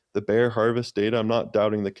 the bear harvest data. I'm not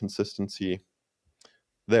doubting the consistency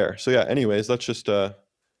there. So yeah, anyways, that's just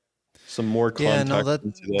some more context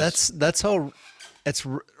into this. That's how it's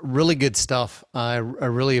really good stuff. I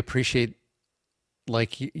really appreciate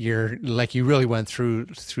you really went through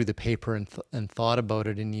the paper and thought about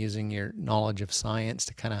it and using your knowledge of science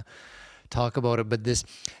to kind of talk about it. But this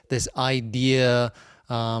idea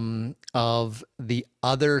of the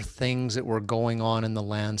other things that were going on in the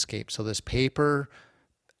landscape. So this paper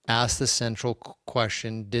asked the central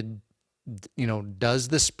question: does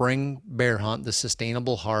the spring bear hunt, the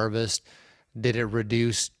sustainable harvest, did it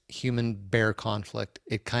reduce human bear conflict?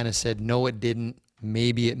 It kind of said, no, it didn't.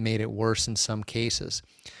 Maybe it made it worse in some cases.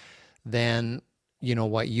 Then,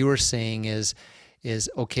 what you were saying is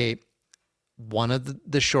okay, one of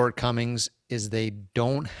the shortcomings is they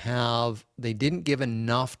didn't give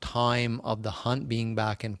enough time of the hunt being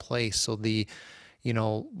back in place. So the,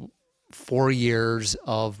 4 years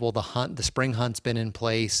of, the spring hunt's been in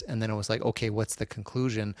place. And then it was like, okay, what's the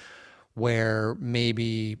conclusion? Where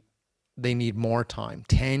maybe they need more time,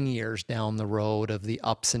 10 years down the road of the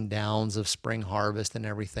ups and downs of spring harvest and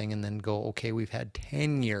everything. And then go, okay, we've had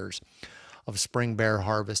 10 years of spring bear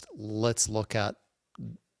harvest. Let's look at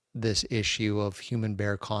this issue of human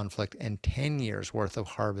bear conflict and 10 years worth of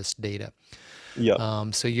harvest data.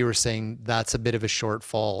 Yeah. So you were saying that's a bit of a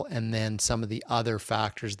shortfall. And then some of the other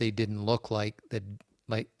factors they didn't looked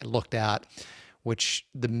at, which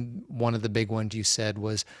one of the big ones you said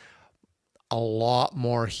was a lot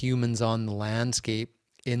more humans on the landscape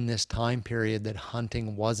in this time period that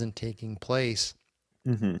hunting wasn't taking place.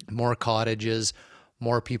 Mm-hmm. More cottages,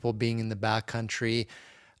 more people being in the backcountry,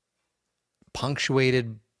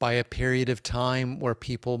 punctuated by a period of time where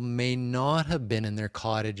people may not have been in their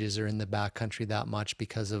cottages or in the backcountry that much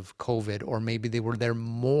because of COVID, or maybe they were there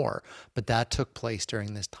more, but that took place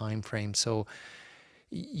during this time frame. So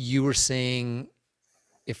you were saying,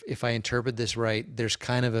 if I interpret this right, there's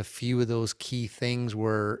kind of a few of those key things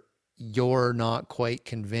where you're not quite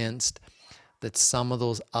convinced that some of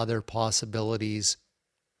those other possibilities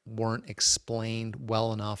weren't explained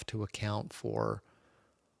well enough to account for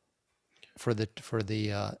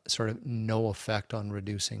the sort of no effect on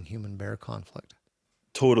reducing human bear conflict.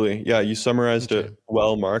 Totally. Yeah, you summarized Okay. it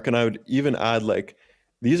well, Mark. And I would even add, like,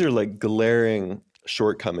 these are like glaring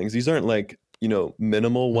shortcomings. These aren't like,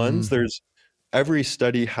 minimal ones. There's every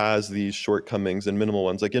study has these shortcomings and minimal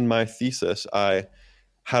ones. Like in my thesis, I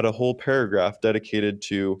had a whole paragraph dedicated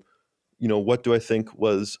to, what do I think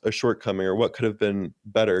was a shortcoming or what could have been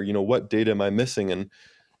better? What data am I missing? And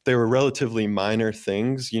they were relatively minor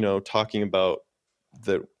things, talking about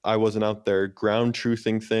that I wasn't out there ground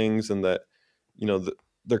truthing things and that,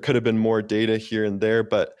 there could have been more data here and there,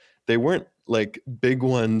 but they weren't like big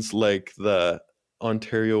ones like the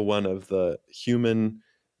Ontario one of the human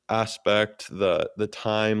aspect, the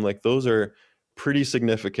time, like those are pretty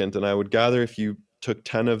significant. And I would gather if you took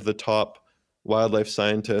 10 of the top wildlife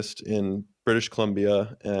scientists in British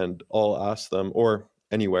Columbia and all asked them, or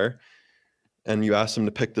anywhere, and you asked them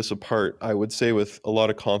to pick this apart, I would say with a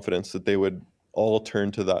lot of confidence that they would all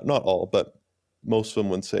turn to that. Not all, but most of them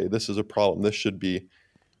would say, this is a problem. This should be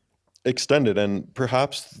extended. And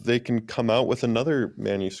perhaps they can come out with another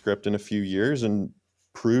manuscript in a few years and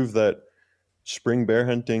prove that spring bear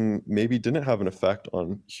hunting maybe didn't have an effect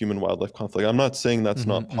on human wildlife conflict. I'm not saying that's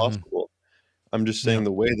not possible. I'm just saying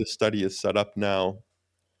the way the study is set up now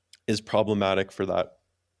is problematic for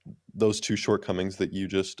those two shortcomings that you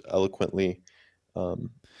just eloquently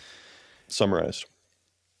summarized.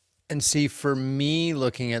 And see, for me,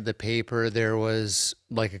 looking at the paper, there was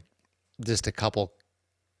like just a couple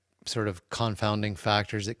sort of confounding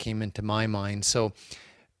factors that came into my mind. So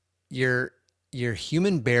your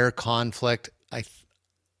human bear conflict,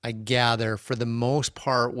 I gather, for the most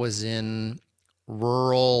part, was in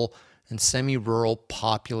rural and semi-rural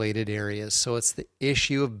populated areas. So it's the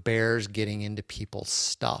issue of bears getting into people's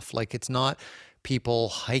stuff. Like, it's not people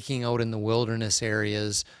hiking out in the wilderness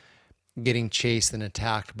areas getting chased and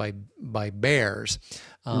attacked by bears.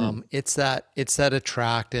 It's that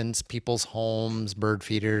attractants, people's homes, bird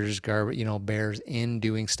feeders, garbage, bears in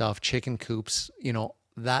doing stuff, chicken coops,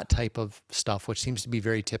 that type of stuff, which seems to be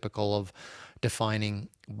very typical of defining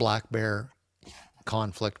black bear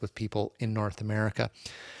conflict with people in North America.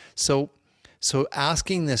 So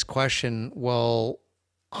asking this question, well,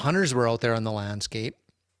 hunters were out there on the landscape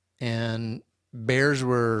and bears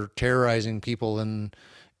were terrorizing people in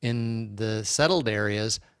the settled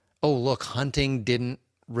areas. Oh, look, hunting didn't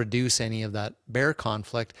reduce any of that bear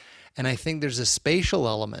conflict. And I think there's a spatial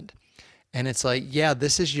element. And it's like, yeah,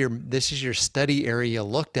 this is your study area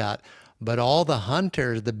looked at, but all the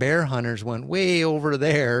hunters, the bear hunters, went way over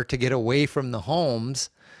there to get away from the homes,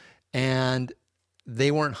 and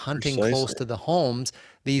they weren't hunting close to the homes.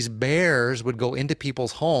 These bears would go into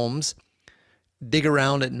people's homes, dig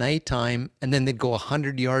around at nighttime, and then they'd go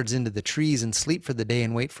 100 yards into the trees and sleep for the day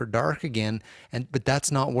and wait for dark again. But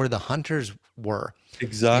that's not where the hunters were.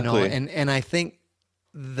 Exactly. And I think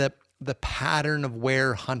the pattern of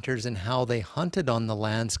where hunters and how they hunted on the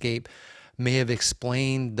landscape may have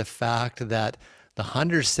explained the fact that the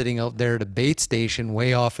hunters sitting out there at a bait station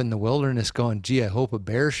way off in the wilderness going, gee, I hope a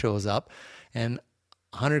bear shows up. And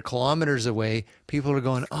 100 kilometers away, people are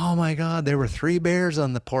going, oh my God, there were 3 bears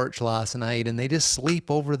on the porch last night and they just sleep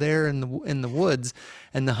over there in the woods.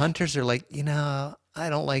 And the hunters are like, I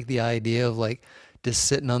don't like the idea of like just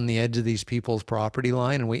sitting on the edge of these people's property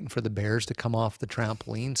line and waiting for the bears to come off the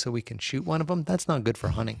trampoline so we can shoot one of them. That's not good for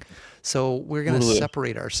hunting. So we're going to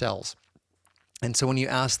separate ourselves. And so when you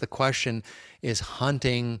ask the question, is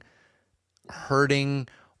hunting hurting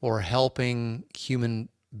or helping human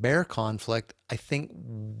bear conflict? I think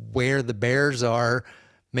where the bears are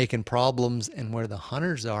making problems and where the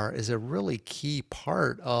hunters are is a really key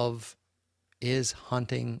part of, is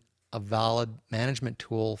hunting a valid management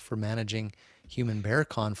tool for managing human bear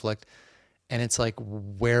conflict? And it's like,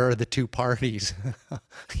 where are the two parties?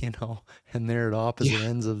 And they're at opposite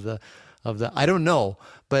ends of the I don't know,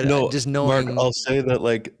 but just knowing. Mark, I'll say that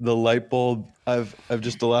like the light bulb, I've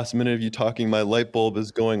just the last minute of you talking, my light bulb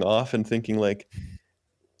is going off and thinking like,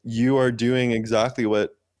 you are doing exactly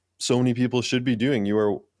what so many people should be doing. You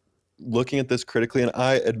are looking at this critically, and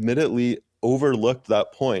I admittedly overlooked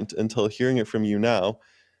that point until hearing it from you now,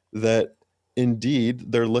 that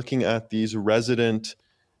indeed they're looking at these resident,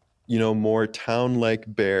 more town-like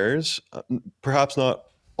bears. Perhaps not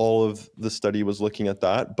all of the study was looking at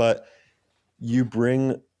that, but you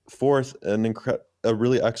bring forth a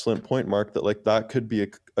really excellent point, Mark, that like that could be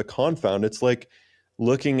a confound. It's like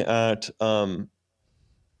looking at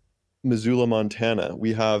Missoula, Montana.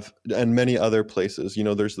 We have, and many other places,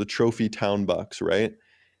 there's the trophy town bucks, right?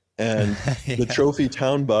 and the Yeah. trophy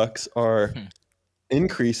town bucks are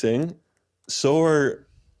increasing. So are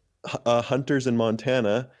hunters in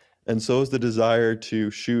Montana, and so is the desire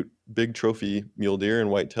to shoot big trophy mule deer and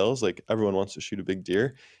whitetails. Like everyone wants to shoot a big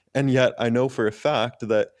deer, and yet I know for a fact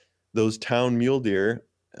that those town mule deer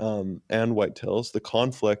and whitetails, the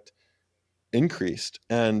conflict increased.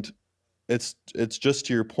 And it's just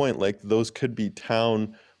to your point, like those could be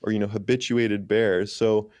town or habituated bears.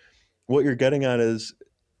 So what you're getting at is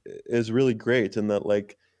really great, in that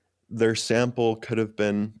like their sample could have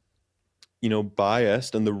been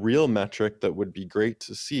biased, and the real metric that would be great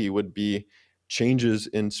to see would be changes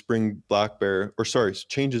in changes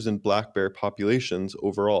in black bear populations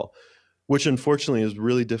overall, which unfortunately is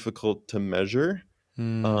really difficult to measure.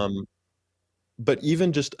 Mm. Um, but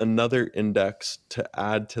even just another index to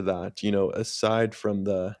add to that,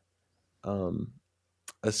 um,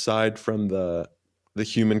 aside from the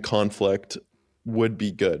human conflict, would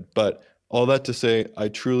be good. But all that to say, I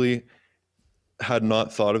truly had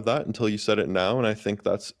not thought of that until you said it now, and I think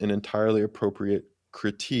that's an entirely appropriate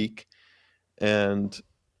critique. And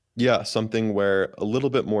yeah, something where a little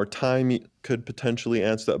bit more time could potentially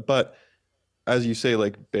answer that. But as you say,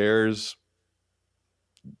 like bears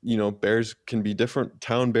can be different,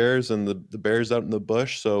 town bears and the bears out in the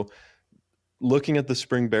bush. So looking at the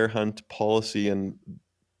spring bear hunt policy and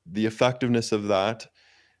the effectiveness of that,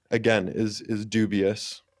 again, is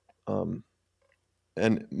dubious.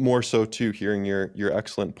 And more so too, hearing your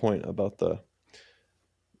excellent point about the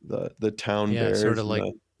town Yeah, bears sort of and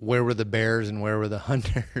like where were the bears and where were the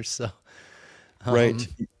hunters? So, right.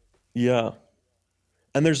 Yeah.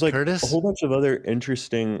 And there's like a Curtis? whole bunch of other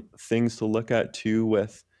interesting things to look at too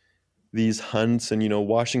with these hunts. And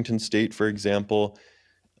Washington State, for example,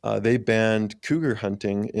 they banned cougar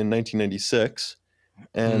hunting in 1996,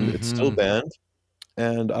 and it's still Mhm. banned.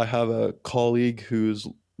 And I have a colleague who's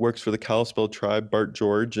works for the Kalispel tribe, Bart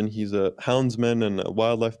George, and he's a houndsman and a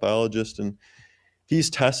wildlife biologist, and he's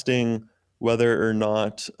testing whether or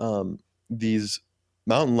not these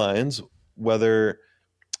mountain lions, whether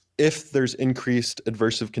if there's increased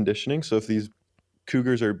adversive conditioning, so if these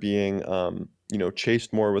cougars are being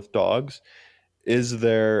chased more with dogs, is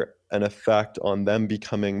there an effect on them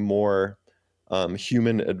becoming more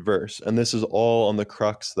human adverse? And this is all on the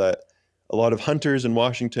crux that a lot of hunters in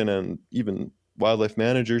Washington and even wildlife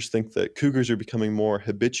managers think that cougars are becoming more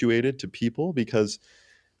habituated to people because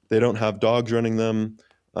they don't have dogs running them.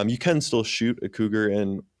 You can still shoot a cougar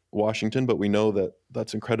in Washington, but we know that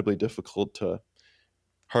that's incredibly difficult to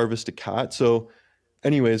harvest a cat. So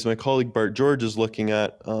anyways, my colleague Bart George is looking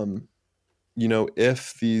at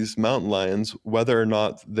if these mountain lions, whether or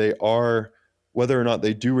not they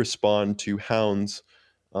do respond to hounds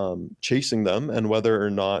chasing them, and whether or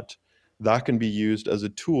not that can be used as a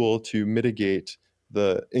tool to mitigate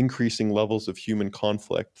the increasing levels of human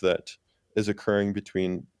conflict that is occurring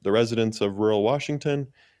between the residents of rural Washington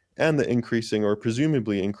and the increasing or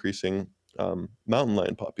presumably increasing mountain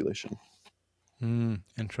lion population.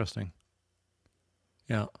 Interesting.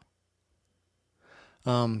 Yeah.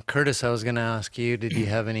 Curtis, I was going to ask you, did you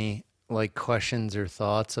have any like questions or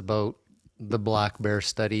thoughts about the black bear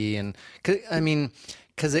study? And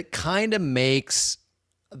because it kind of makes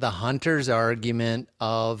the hunter's argument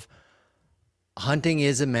of hunting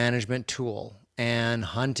is a management tool, and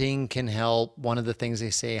hunting can help. One of the things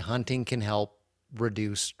they say, hunting can help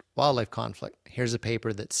reduce wildlife conflict. Here's a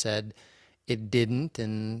paper that said it didn't,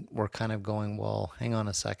 and we're kind of going, well, hang on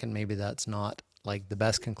a second, maybe that's not like the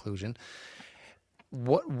best conclusion.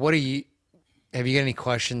 What are you, have you got any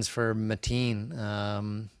questions for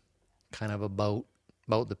Mateen, kind of about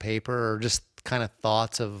the paper, or just kind of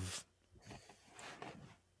thoughts of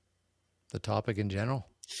the topic in general?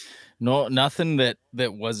 No, nothing that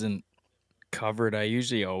wasn't covered. I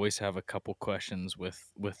usually always have a couple questions with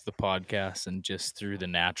the podcast, and just through the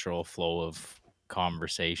natural flow of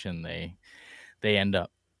conversation, they end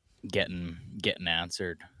up getting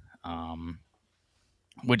answered.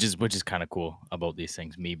 Which is kind of cool about these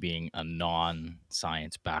things. Me being a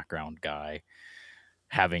non-science background guy,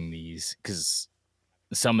 having these, because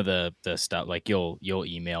some of the stuff, like you'll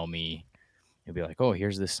email me, you'll be like, oh,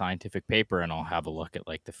 here's this scientific paper, and I'll have a look at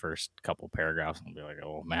like the first couple paragraphs and I'll be like,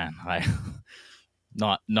 oh man, I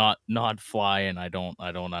not fly, and I don't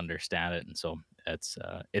understand it. And so it's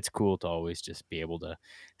cool to always just be able to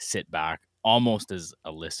sit back almost as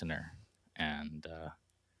a listener and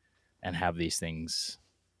have these things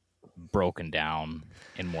broken down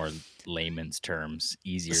in more layman's terms,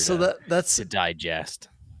 easier that's to digest.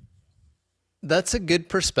 That's a good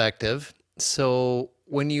perspective. So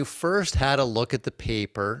when you first had a look at the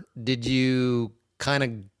paper, did you kind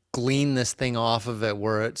of glean this thing off of it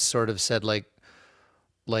where it sort of said like,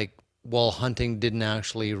 well, hunting didn't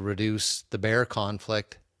actually reduce the bear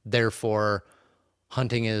conflict. Therefore,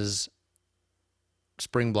 hunting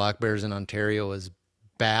spring black bears in Ontario is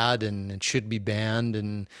bad and it should be banned.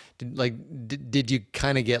 And did you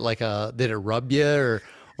kind of get did it rub you,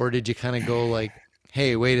 or did you kind of go like,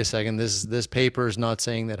 hey, wait a second, this paper is not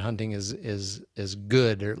saying that hunting is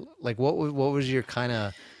good, or like what was your kind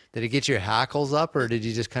of, did it get your hackles up, or did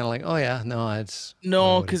you just kind of like, oh yeah, no, it's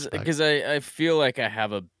no, because I feel like I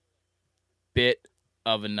have a bit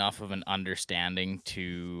of enough of an understanding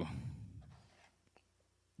to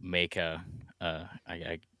make I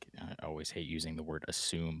always hate using the word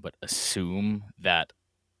assume, but assume that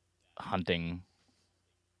hunting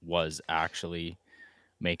was actually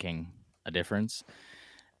making a difference.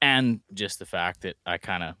 And just the fact that I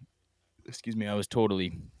was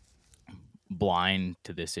totally blind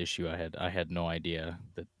to this issue. I had no idea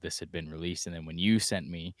that this had been released. And then when you sent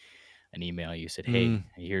me an email, you said, hey,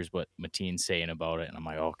 here's what Mateen's saying about it. And I'm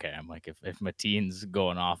like, okay. I'm like, if Mateen's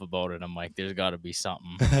going off about it, I'm like, there's got to be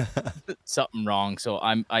something wrong. So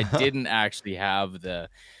I didn't actually have the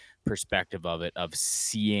perspective of it, of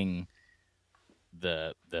seeing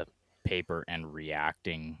the paper and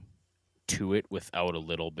reacting to it without a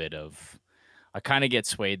little bit of, I kind of get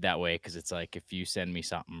swayed that way, because it's like if you send me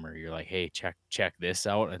something or you're like, hey, check this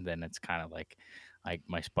out, and then it's kind of like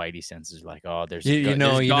my spidey senses are like, oh, there's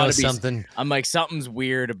something. I'm like, something's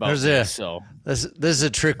weird about this. So this is a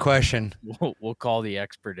trick question. We'll call the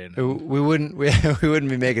expert in. We wouldn't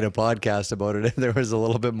be making a podcast about it if there was a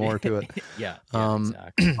little bit more to it. Yeah,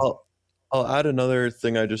 exactly. I'll add another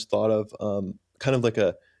thing I just thought of, kind of like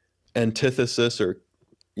a antithesis or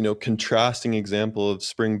contrasting example of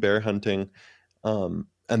spring bear hunting.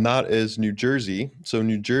 And that is New Jersey. So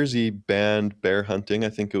New Jersey banned bear hunting. I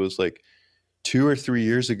think it was like 2 or 3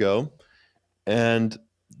 years ago. And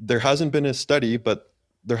there hasn't been a study, but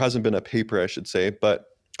there hasn't been a paper, I should say. But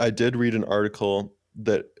I did read an article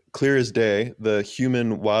that clear as day, the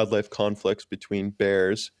human wildlife conflicts between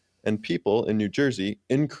bears and people in New Jersey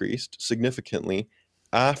increased significantly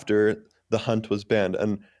after the hunt was banned.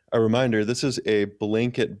 And a reminder, this is a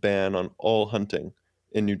blanket ban on all hunting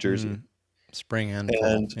in New Jersey. Spring and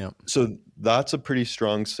fall. Yep. So that's a pretty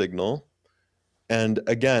strong signal. And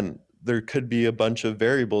again, there could be a bunch of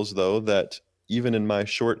variables, though, that even in my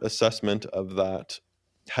short assessment of that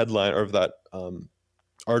headline or of that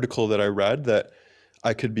article that I read, that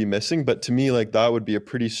I could be missing. But to me, like, that would be a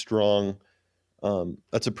pretty strong,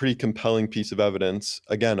 that's a pretty compelling piece of evidence.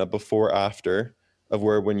 Again, a before after of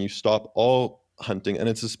where when you stop all hunting, and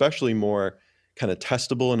it's especially more kind of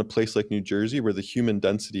testable in a place like New Jersey where the human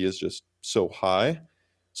density is just so high.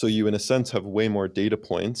 So you, in a sense, have way more data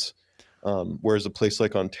points. Whereas a place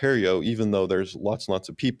like Ontario, even though there's lots and lots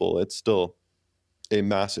of people, it's still a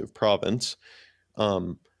massive province.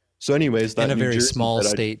 So anyways, that and a New very Jersey small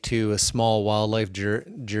state too, a small wildlife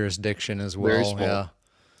jurisdiction as well. Very small.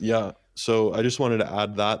 Yeah. So I just wanted to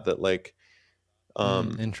add that like,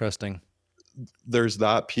 interesting. There's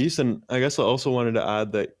that piece. And I guess I also wanted to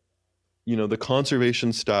add that, the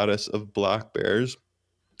conservation status of black bears,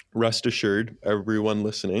 rest assured, everyone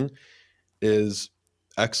listening, is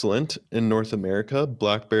excellent in North America.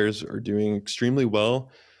 Black bears are doing extremely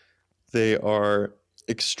well. They are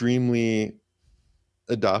extremely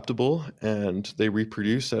adaptable and they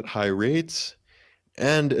reproduce at high rates.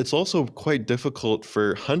 And it's also quite difficult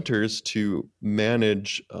for hunters to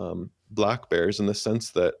manage black bears, in the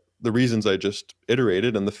sense that the reasons I just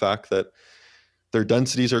iterated, and the fact that their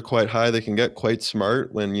densities are quite high. They can get quite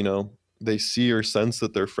smart when, they see or sense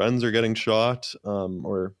that their friends are getting shot,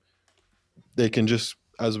 or they can just,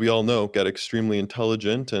 as we all know, get extremely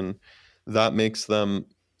intelligent. And that makes them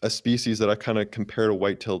a species that I kind of compare to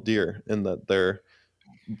white-tailed deer, in that they're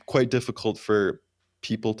quite difficult for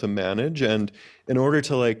people to manage. And in order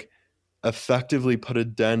to like effectively put a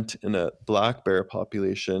dent in a black bear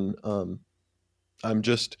population, I'm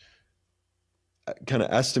just kind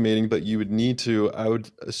of estimating, but you would need to, I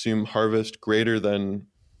would assume, harvest greater than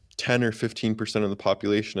 10 or 15% of the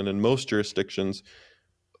population. And in most jurisdictions,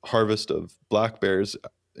 harvest of black bears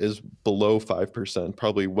is below 5%,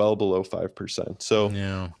 probably well below 5%.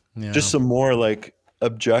 So just some more like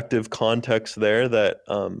objective context there, that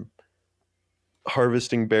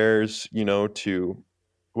harvesting bears, to,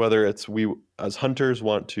 whether it's we as hunters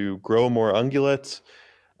want to grow more ungulates,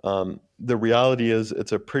 the reality is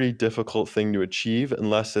it's a pretty difficult thing to achieve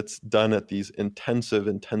unless it's done at these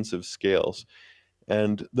intensive scales.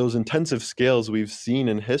 And those intensive scales we've seen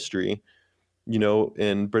in history,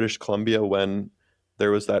 in British Columbia, when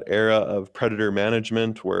there was that era of predator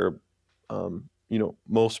management where,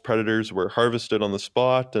 most predators were harvested on the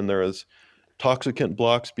spot, and there was toxicant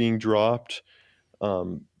blocks being dropped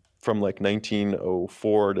from like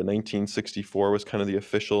 1904 to 1964 was kind of the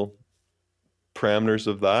official parameters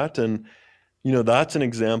of that. And, that's an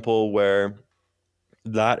example where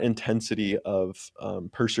that intensity of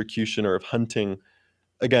persecution or of hunting,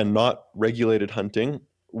 again, not regulated hunting,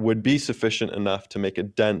 would be sufficient enough to make a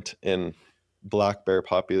dent in black bear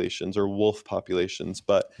populations or wolf populations.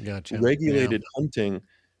 But Gotcha. regulated hunting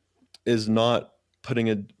is not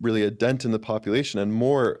putting really a dent in the population, and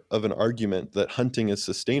more of an argument that hunting is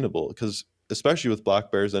sustainable, because especially with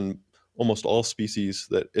black bears and almost all species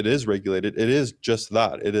that it is regulated, it is just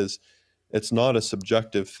that. It's not a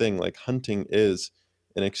subjective thing. Like, hunting is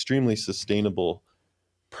an extremely sustainable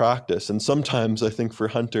practice. And sometimes I think for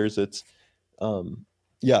hunters, it's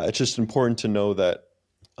just important to know that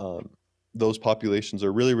those populations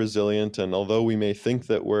are really resilient. And although we may think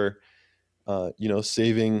that we're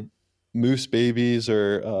saving moose babies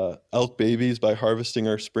or elk babies by harvesting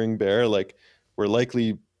our spring bear, like,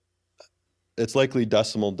 it's likely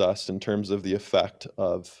decimal dust in terms of the effect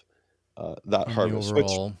of that harvest,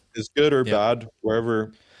 overall, which is good or bad,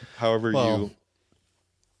 however you.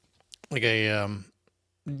 Like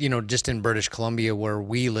just in British Columbia where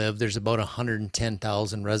we live, there's about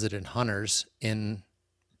 110,000 resident hunters in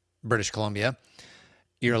British Columbia.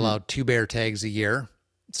 You're allowed 2 bear tags a year.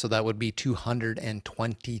 So that would be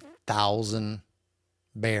 220,000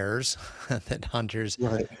 bears that hunters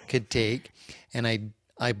could take. And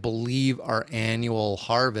I believe our annual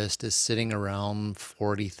harvest is sitting around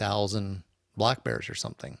 40,000 black bears or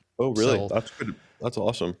something. Oh, really? So, that's good. That's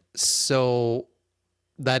awesome. So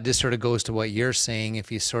that just sort of goes to what you're saying.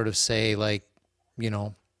 If you sort of say, like,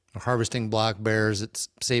 harvesting black bears, it's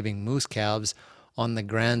saving moose calves, on the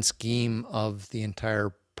grand scheme of the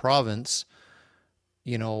entire province,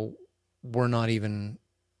 we're not even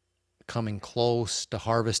coming close to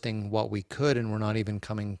harvesting what we could, and we're not even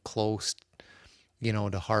coming close,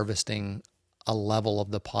 to harvesting a level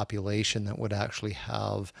of the population that would actually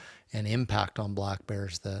have an impact on black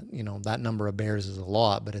bears. That, that number of bears is a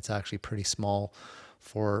lot, but it's actually pretty small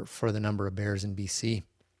for the number of bears in BC.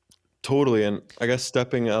 Totally. And I guess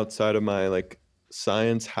stepping outside of my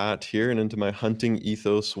science hat here and into my hunting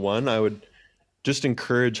ethos I would just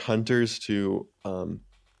encourage hunters to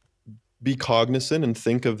be cognizant and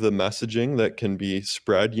think of the messaging that can be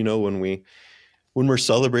spread, when we're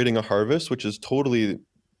celebrating a harvest, which is totally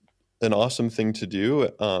an awesome thing to do,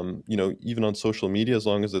 even on social media, as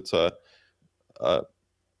long as it's a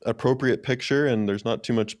appropriate picture and there's not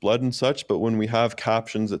too much blood and such. But when we have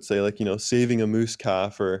captions that say, saving a moose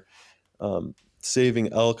calf or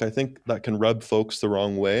saving elk, I think that can rub folks the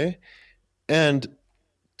wrong way. And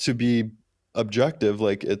to be objective,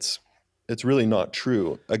 it's really not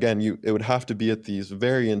true. Again, it would have to be at these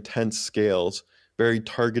very intense scales, very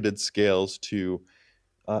targeted scales to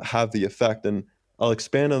have the effect. And I'll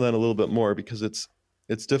expand on that a little bit more, because it's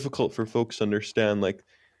difficult for folks to understand.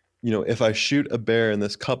 If I shoot a bear in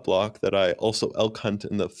this cut block that I also elk hunt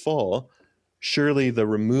in the fall, surely the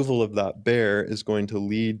removal of that bear is going to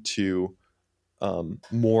lead to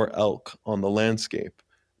more elk on the landscape.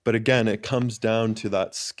 But again, it comes down to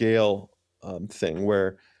that scale thing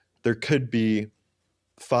where there could be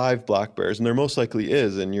 5 black bears, and there most likely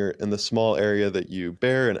is, and you're in the small area that you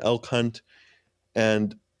bear and elk hunt,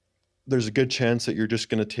 and there's a good chance that you're just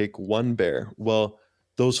going to take 1 bear. Well,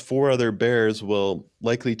 those 4 other bears will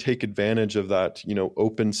likely take advantage of that,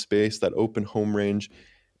 open space, that open home range,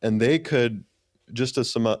 and they could, just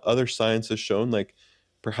as some other science has shown,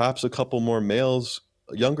 perhaps a couple more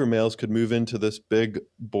younger males could move into this big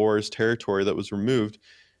boar's territory that was removed.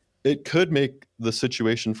 It could make the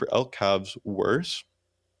situation for elk calves worse.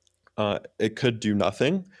 It could do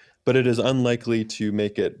nothing, but it is unlikely to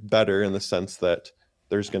make it better in the sense that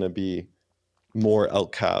there's going to be more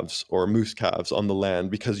elk calves or moose calves on the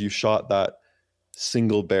land because you shot that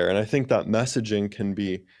single bear. And I think that messaging can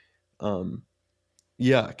be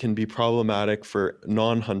problematic for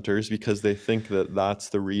non-hunters, because they think that that's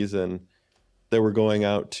the reason that we're going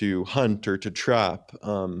out to hunt or to trap.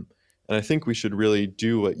 And I think we should really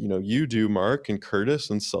do what you do, Mark and Curtis,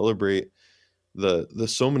 and celebrate the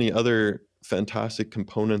so many other fantastic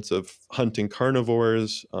components of hunting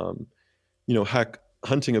carnivores. Heck,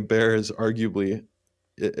 hunting a bear is arguably,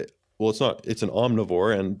 it's an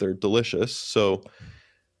omnivore, and they're delicious. So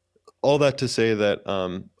all that to say that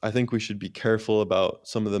I think we should be careful about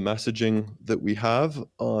some of the messaging that we have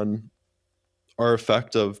on our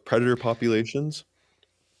effect of predator populations.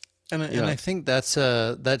 And I think that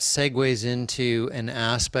segues into an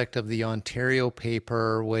aspect of the Ontario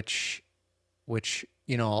paper, which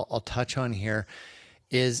I'll touch on here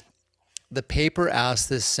is the paper asked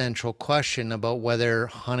this central question about whether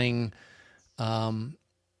hunting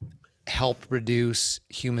helped reduce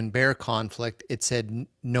human-bear conflict. It said,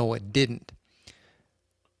 no, it didn't.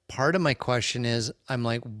 Part of my question is, I'm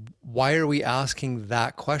like, why are we asking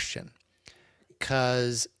that question?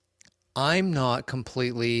 Because I'm not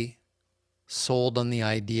completely sold on the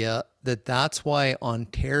idea that that's why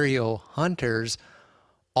Ontario hunters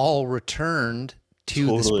all returned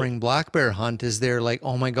to the spring black bear hunt, is they're like,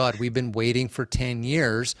 oh my God, we've been waiting for 10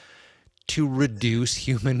 years to reduce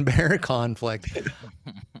human bear conflict.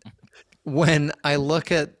 When I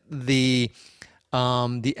look at the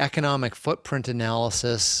economic footprint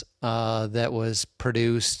analysis that was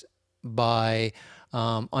produced by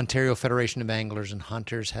Ontario Federation of Anglers and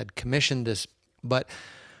Hunters had commissioned this, but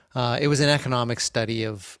it was an economic study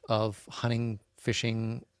of hunting,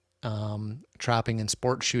 fishing, trapping, and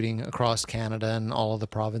sport shooting across Canada and all of the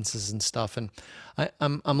provinces and stuff. And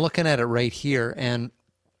I'm looking at it right here, and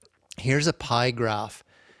here's a pie graph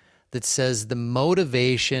that says the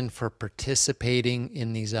motivation for participating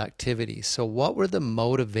in these activities. So what were the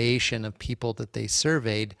motivation of people that they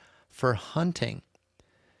surveyed for hunting?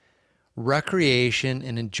 Recreation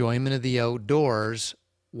and enjoyment of the outdoors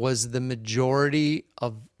was the majority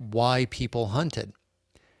of why people hunted.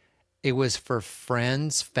 It was for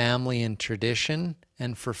friends, family, and tradition,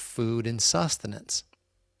 and for food and sustenance.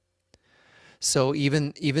 So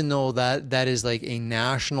even though that is like a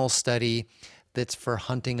national study that's for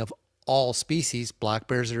hunting of all species, black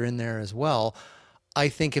bears are in there as well. I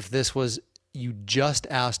think if this was, you just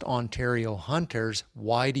asked Ontario hunters,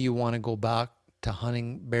 why do you want to go back to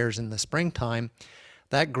hunting bears in the springtime?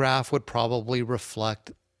 That graph would probably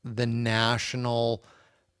reflect the national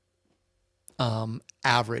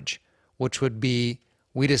average, which would be,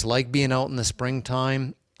 we just like being out in the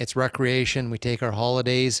springtime. It's recreation. We take our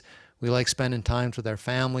holidays. We like spending time with our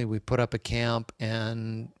family. We put up a camp,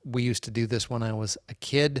 and we used to do this when I was a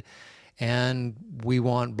kid. And we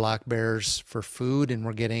want black bears for food, and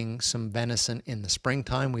we're getting some venison in the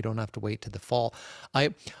springtime. We don't have to wait to the fall. I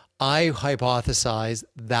hypothesize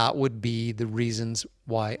that would be the reasons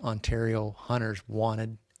why Ontario hunters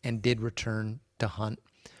wanted and did return to hunt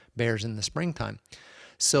bears in the springtime.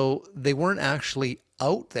 So they weren't actually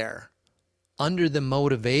out there under the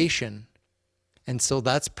motivation. And so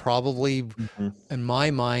that's probably, in my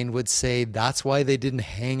mind, would say that's why they didn't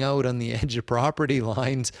hang out on the edge of property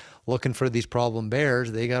lines looking for these problem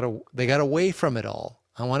bears. They got away from it all.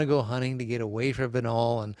 I want to go hunting to get away from it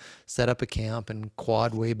all and set up a camp and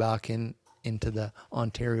quad way back into the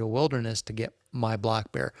Ontario wilderness to get my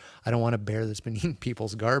black bear. I don't want a bear that's been eating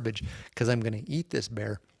people's garbage, because I'm going to eat this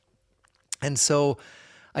bear. And so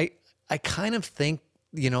I kind of think,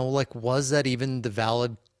 like, was that even the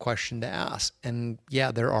valid question to ask? And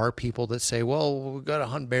yeah, there are people that say, well, we've got to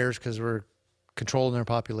hunt bears because we're controlling their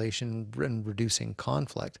population and reducing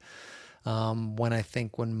conflict. When I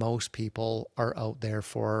think when most people are out there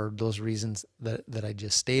for those reasons that I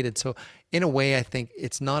just stated. So in a way, I think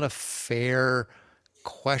it's not a fair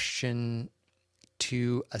question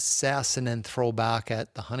to assess and then throw back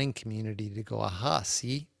at the hunting community to go, aha,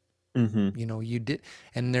 see, you did.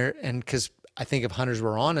 And because I think if hunters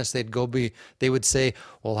were honest, they would say,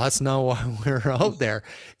 well, that's not why we're out there.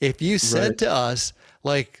 If you said to us,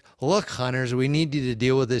 like, look, hunters, we need you to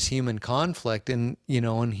deal with this human conflict, and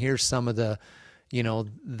here's some of the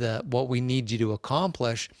what we need you to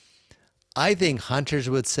accomplish, I think hunters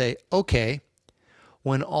would say, okay,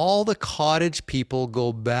 when all the cottage people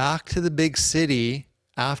go back to the big city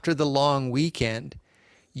after the long weekend,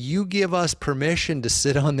 you give us permission to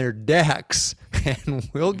sit on their decks, and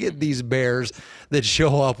we'll get these bears that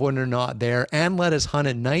show up when they're not there, and let us hunt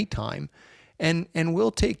at nighttime, and we'll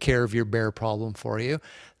take care of your bear problem for you.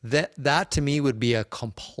 That to me would be a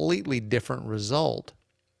completely different result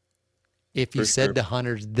if you said to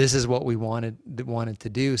hunters, this is what we wanted to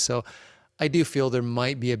do. So I do feel there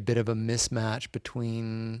might be a bit of a mismatch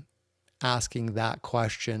between asking that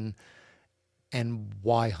question and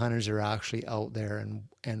why hunters are actually out there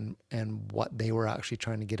and what they were actually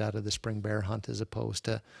trying to get out of the spring bear hunt, as opposed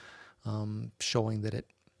to showing that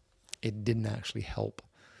it didn't actually help.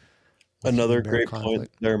 Another great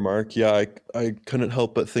point there, Mark. Yeah, I couldn't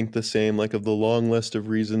help but think the same, like, of the long list of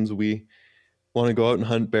reasons we want to go out and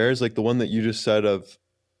hunt bears, like the one that you just said of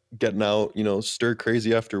getting out, stir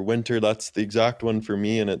crazy after winter. That's the exact one for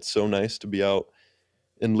me. And it's so nice to be out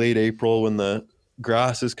in late April when the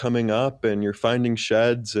grass is coming up and you're finding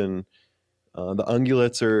sheds, and the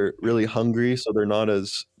ungulates are really hungry, so they're not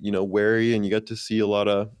as wary, and you get to see a lot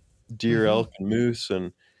of deer, elk, and moose.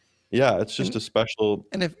 And yeah, it's just a special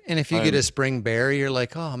And if you time. get a spring bear, you're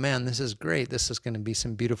like, oh man, this is great. This is going to be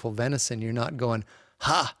some beautiful venison. You're not going,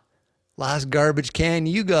 ha, last garbage can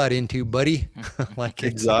you got into, buddy. Like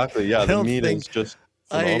Exactly. Yeah, I the don't meat think is just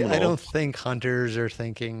I phenomenal. don't think hunters are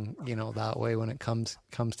thinking, that way when it comes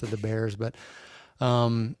to the bears. But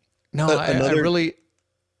no, I Another really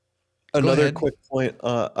go another ahead. quick point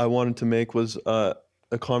I wanted to make was a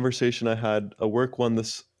conversation I had, a work one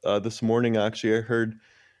this morning. Actually, I heard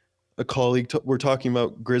a colleague we're talking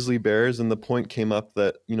about grizzly bears, and the point came up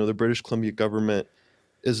that the British Columbia government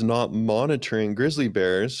is not monitoring grizzly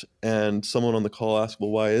bears, and someone on the call asked,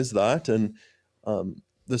 "Well, why is that?" And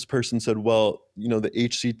this person said, "Well,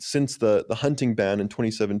 the since the hunting ban in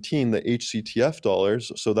 2017, the HCTF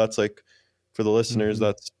dollars. So that's like, for the listeners, Mhm.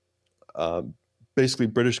 that's uh, basically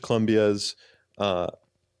British Columbia's uh,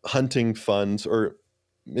 hunting funds, or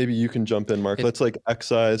maybe you can jump in, Mark. It, Let's like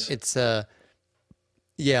excise. it's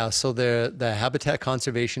yeah, so the Habitat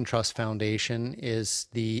Conservation Trust Foundation is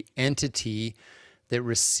the entity that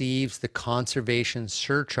receives the conservation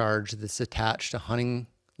surcharge that's attached to hunting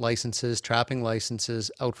licenses, trapping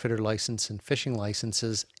licenses, outfitter license, and fishing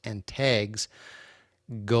licenses, and tags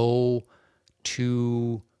go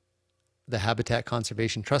to the Habitat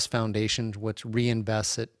Conservation Trust Foundation, which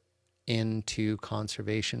reinvests it into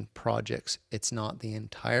conservation projects. It's not the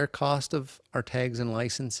entire cost of our tags and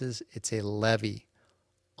licenses, it's a levy.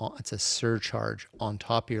 It's a surcharge on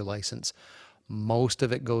top of your license. Most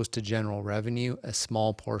of it goes to general revenue. A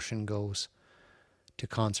small portion goes to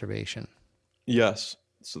conservation. Yes.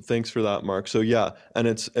 So thanks for that, Mark. So yeah, and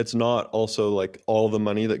it's not also like all the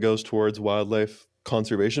money that goes towards wildlife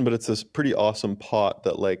conservation, but it's this pretty awesome pot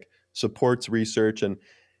that like supports research. And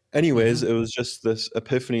anyways, it was just this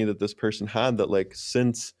epiphany that this person had, that like,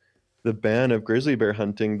 since the ban of grizzly bear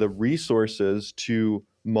hunting, the resources to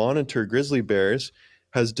monitor grizzly bears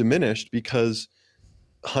has diminished, because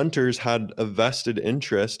hunters had a vested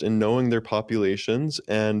interest in knowing their populations.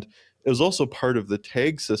 And it was also part of the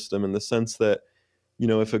tag system, in the sense that,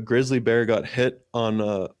 if a grizzly bear got hit on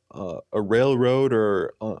a railroad,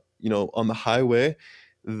 or on the highway,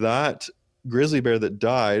 that grizzly bear that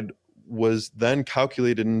died was then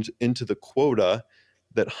calculated into the quota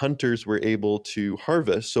that hunters were able to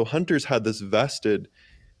harvest. So hunters had this vested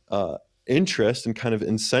uh, interest and kind of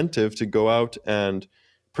incentive to go out and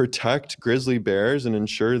protect grizzly bears, and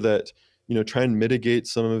ensure that, try and mitigate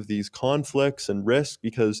some of these conflicts and risks,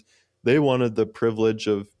 because they wanted the privilege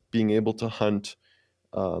of being able to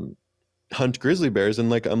um, hunt grizzly bears. And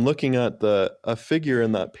like, I'm looking at a figure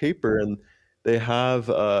in that paper, and they have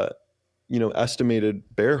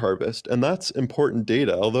estimated bear harvest, and that's important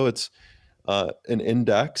data. Although it's an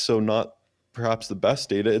index, so not perhaps the best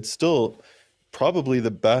data, it's still probably the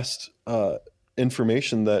best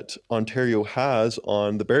information that Ontario has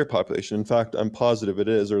on the bear population. In fact, I'm positive it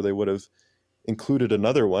is, or they would have included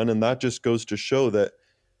another one. And that just goes to show that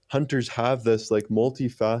hunters have this like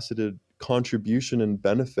multifaceted contribution and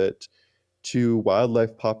benefit to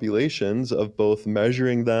wildlife populations, of both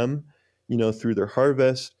measuring them, through their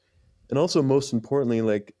harvest, and also, most importantly,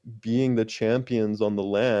 like being the champions on the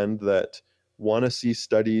land that want to see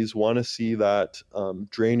studies, want to see that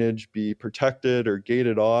drainage be protected or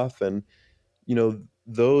gated off. And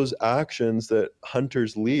those actions that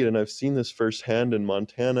hunters lead, and I've seen this firsthand in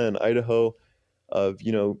Montana and Idaho, of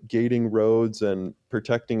gating roads and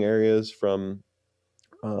protecting areas from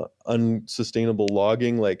unsustainable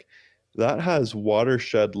logging, like that has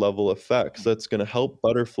watershed level effects. That's going to help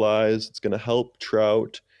butterflies, it's going to help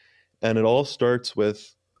trout, and it all starts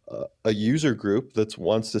with a user group that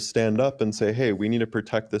wants to stand up and say, hey, we need to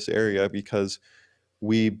protect this area because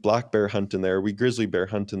we black bear hunt in there, we grizzly bear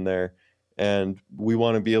hunt in there, and we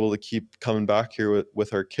want to be able to keep coming back here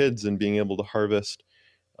with our kids and being able to harvest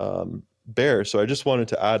bear. So I just wanted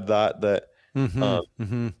to add that hunters are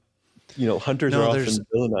No, often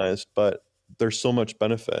villainized, but there's so much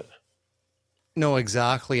benefit. No,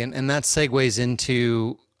 exactly. And that segues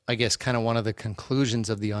into, I guess, kind of one of the conclusions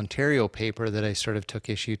of the Ontario paper that I sort of took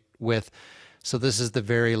issue with. So this is the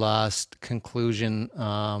very last conclusion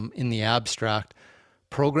in the abstract.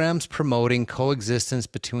 Programs promoting coexistence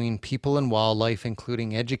between people and wildlife,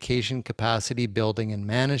 including education, capacity building, and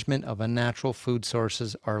management of unnatural food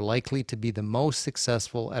sources, are likely to be the most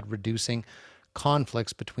successful at reducing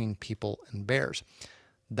conflicts between people and bears.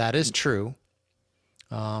 That is true.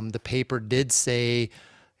 The paper did say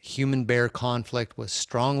human-bear conflict was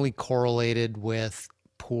strongly correlated with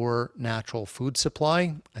poor natural food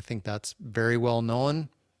supply. I think that's very well known.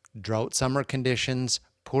 Drought summer conditions,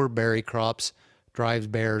 poor berry crops drives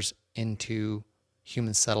bears into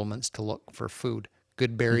human settlements to look for food.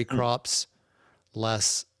 Good berry crops,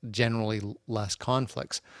 less generally less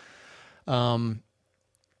conflicts.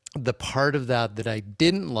 The part of that I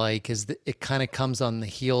didn't like is that it kind of comes on the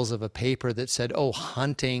heels of a paper that said, oh,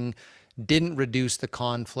 hunting didn't reduce the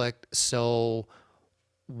conflict. So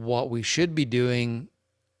what we should be doing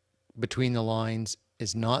between the lines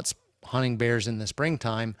is not hunting bears in the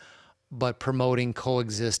springtime, but promoting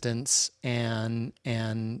coexistence and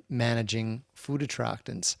managing food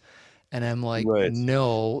attractants. And I'm like, Right.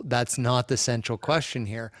 no, that's not the central question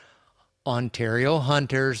here. Ontario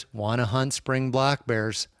hunters want to hunt spring black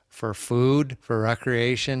bears for food, for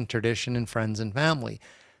recreation, tradition, and friends and family.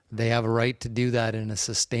 They have a right to do that in a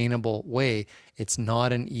sustainable way. It's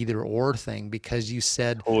not an either or thing, because you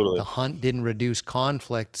said Totally. the hunt didn't reduce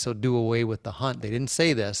conflict, so do away with the hunt. They didn't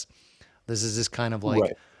say this. This is just kind of like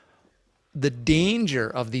Right. the danger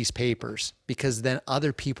of these papers, because then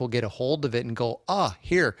other people get a hold of it and go,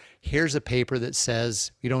 here's a paper that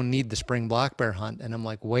says you don't need the spring black bear hunt. And I'm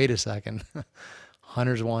like, wait a second.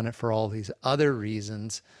 Hunters want it for all these other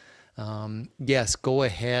reasons. Yes, go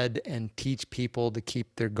ahead and teach people to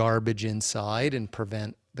keep their garbage inside and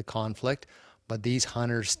prevent the conflict. But these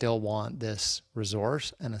hunters still want this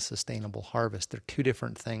resource and a sustainable harvest. They're two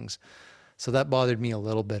different things. So that bothered me a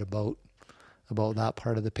little bit about that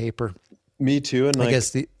part of the paper. Me too. And I like,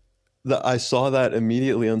 guess I saw that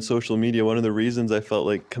immediately on social media. One of the reasons I felt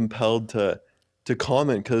like compelled to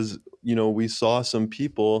comment, because, you know, we saw some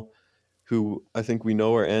people who I think we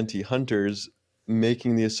know are anti-hunters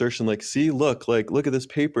making the assertion like, see, look at this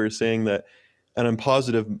paper saying that, and I'm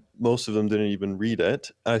positive most of them didn't even read it.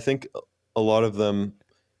 I think a lot of them,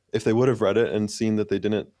 if they would have read it and seen that they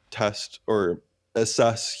didn't test or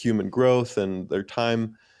assess human growth and their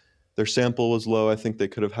sample was low, I think they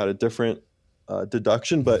could have had a different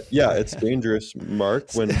deduction. But yeah, it's dangerous,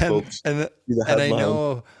 Mark, when folks see the headline. And I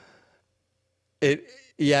know it.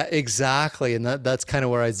 Yeah, exactly. And that's kind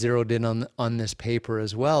of where I zeroed in on this paper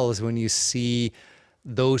as well, is when you see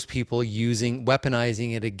those people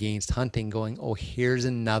weaponizing it against hunting, going, oh, here's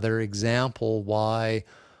another example why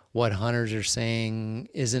what hunters are saying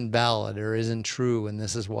isn't valid or isn't true, and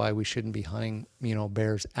this is why we shouldn't be hunting,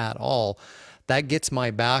 bears at all. That gets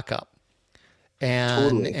my back up.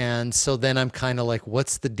 And so then I'm kind of like,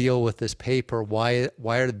 what's the deal with this paper? Why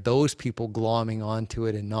are those people glomming onto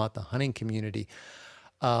it and not the hunting community?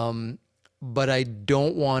 But I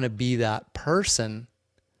don't want to be that person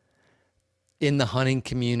in the hunting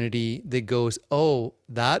community that goes, oh,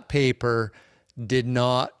 that paper did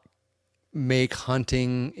not make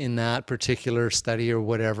hunting in that particular study or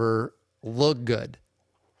whatever look good.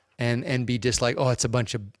 And be just like, oh, it's a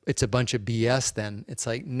bunch of BS then. It's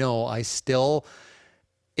like, no, I still,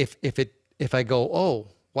 if I go, oh,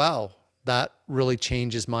 wow, that really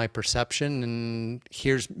changes my perception, and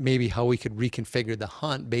here's maybe how we could reconfigure the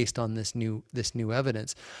hunt based on this new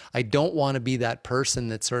evidence. I don't want to be that person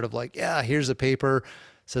that's sort of like, yeah, here's a paper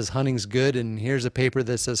says hunting's good, and here's a paper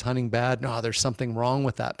that says hunting bad. No, there's something wrong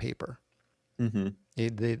with that paper. Mm-hmm.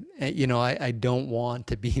 I don't want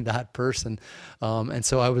to be that person. And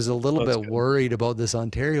so I was a little bit worried about this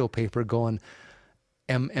Ontario paper going,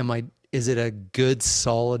 is it a good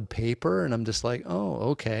solid paper? And I'm just like, oh,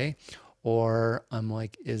 okay. Or I'm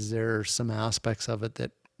like, is there some aspects of it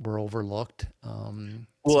that were overlooked? And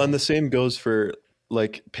the same goes for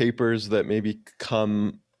like papers that maybe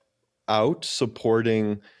come out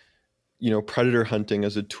supporting, predator hunting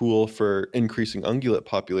as a tool for increasing ungulate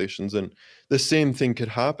populations. And the same thing could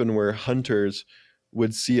happen where hunters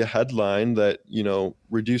would see a headline that,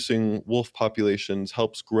 reducing wolf populations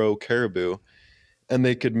helps grow caribou. And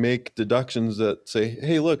they could make deductions that say,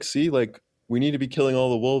 hey, look, see, like we need to be killing all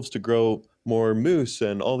the wolves to grow more moose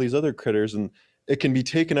and all these other critters. And it can be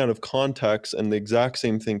taken out of context, and the exact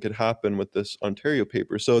same thing could happen with this Ontario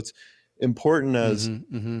paper. So it's important as,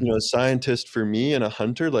 a scientist for me and a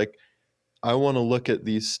hunter, like I want to look at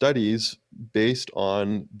these studies based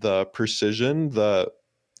on the precision, the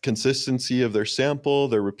consistency of their sample,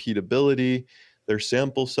 their repeatability, their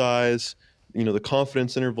sample size, the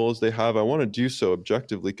confidence intervals they have. I want to do so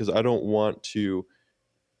objectively because I don't want to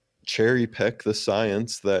cherry pick the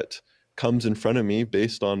science that comes in front of me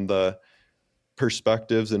based on the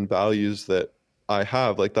perspectives and values that I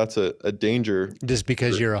have. Like that's a danger. Just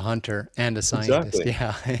because you're a hunter and a scientist.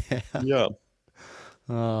 Exactly. Yeah. Yeah.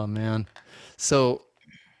 Oh man. So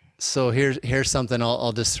here's something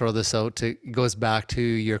I'll just throw this out to. It goes back to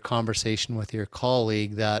your conversation with your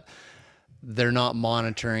colleague that they're not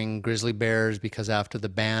monitoring grizzly bears because after the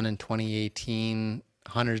ban in 2018,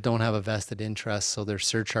 hunters don't have a vested interest, so their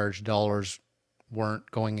surcharge dollars weren't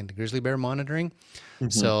going into grizzly bear monitoring. Mm-hmm.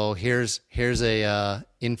 So here's a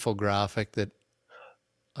infographic that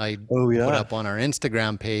I Oh, put yeah. up on our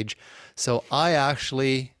Instagram page. So I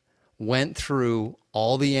actually went through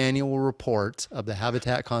all the annual reports of the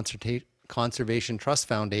Habitat Conservation Trust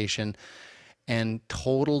Foundation and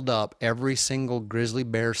totaled up every single grizzly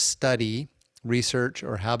bear study, research,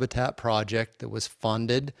 or habitat project that was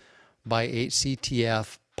funded by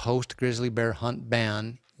HCTF post grizzly bear hunt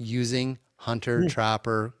ban using hunter,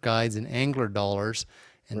 trapper, guides, and angler dollars.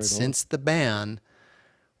 And Right on. since the ban,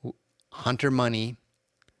 hunter money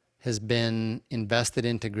has been invested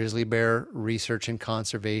into grizzly bear research and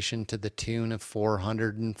conservation to the tune of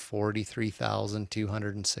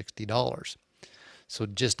 $443,260. So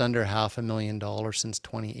just under $500,000 since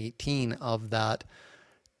 2018 of that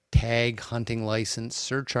tag hunting license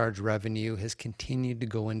surcharge revenue has continued to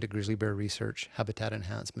go into grizzly bear research, habitat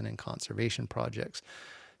enhancement, and conservation projects.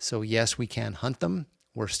 So yes, we can hunt them.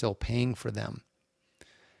 We're still paying for them.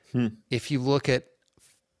 If you look at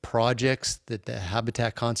projects that the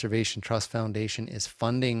Habitat Conservation Trust Foundation is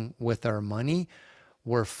funding with our money,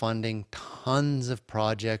 we're funding tons of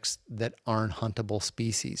projects that aren't huntable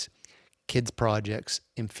species. Kids projects,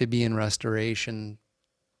 amphibian restoration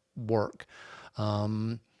work,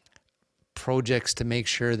 projects to make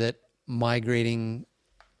sure that migrating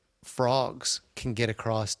frogs can get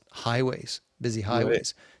across highways, busy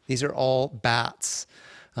highways. Right. These are all bats,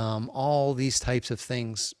 all these types of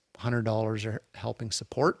things. $100 are helping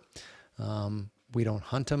support. We don't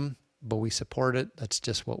hunt them, but we support it. That's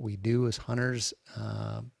just what we do as hunters.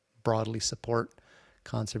 Broadly support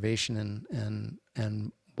conservation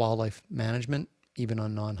and wildlife management, even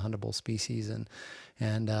on non-huntable species. And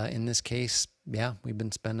in this case, yeah, we've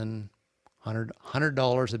been spending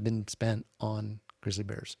 $100 have been spent on grizzly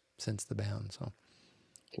bears since the ban. So,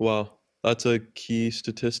 wow, that's a key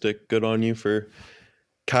statistic. Good on you for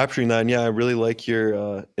capturing that. And yeah, I really like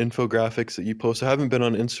your infographics that you post. I haven't been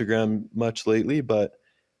on Instagram much lately, but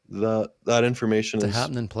that information it's is a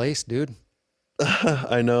happening place, dude.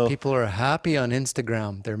 I know. People are happy on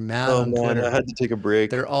Instagram. They're mad Oh on man, Twitter. I had to take a break.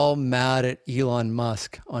 They're all mad at Elon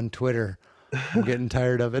Musk on Twitter. I'm getting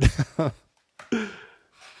tired of it.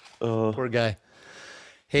 Poor guy.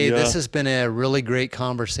 Hey, Yeah. This has been a really great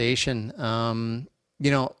conversation.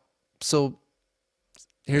 So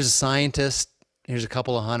here's a scientist. Here's a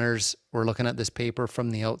couple of hunters. We're looking at this paper from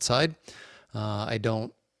the outside. I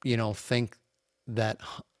don't, think that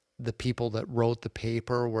the people that wrote the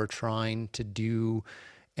paper were trying to do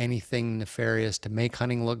anything nefarious to make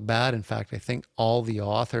hunting look bad. In fact, I think all the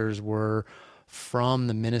authors were from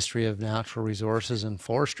the Ministry of Natural Resources and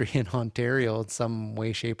Forestry in Ontario in some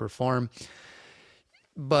way, shape, or form.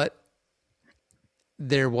 But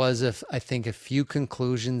there was, I think, a few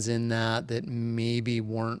conclusions in that maybe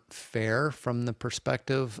weren't fair from the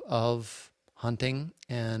perspective of hunting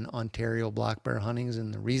and Ontario black bear huntings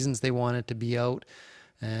and the reasons they wanted to be out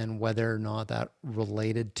and whether or not that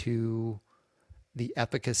related to the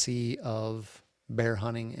efficacy of bear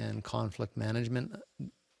hunting and conflict management.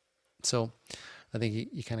 So I think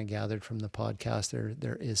you kind of gathered from the podcast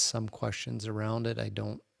there is some questions around it. I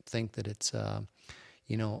don't think that it's a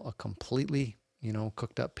completely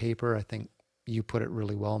cooked up paper. I think you put it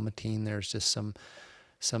really well, Mateen. There's just some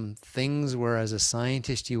things where as a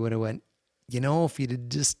scientist you would have went, if you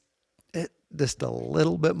did just a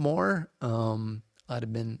little bit more, I'd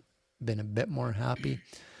have been a bit more happy.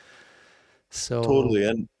 So totally.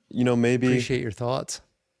 And maybe appreciate your thoughts.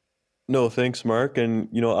 No, thanks, Mark. And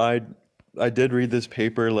I did read this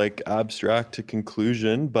paper like abstract to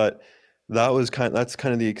conclusion, but that's kind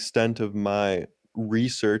of the extent of my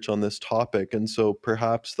research on this topic. And so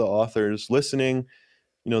perhaps the authors listening,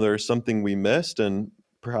 there's something we missed, and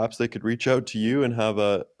perhaps they could reach out to you and have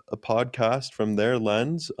a podcast from their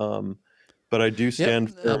lens. But I do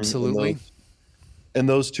stand firm absolutely in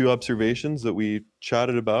those two observations that we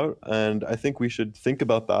chatted about. And I think we should think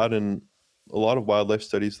about that in a lot of wildlife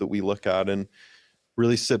studies that we look at and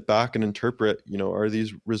really sit back and interpret, are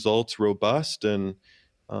these results robust, and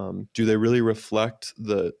do they really reflect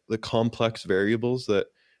the complex variables that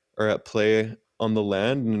are at play on the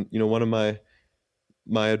land? And, one of my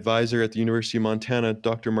advisor at the University of Montana,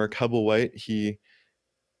 Dr. Mark Hebblewhite, he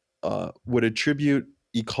would attribute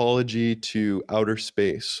ecology to outer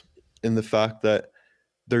space in the fact that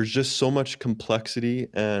there's just so much complexity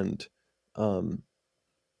and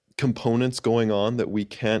components going on that we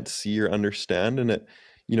can't see or understand. And it,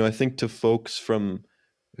 I think to folks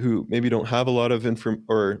who maybe don't have a lot of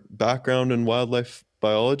or background in wildlife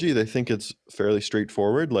biology, they think it's fairly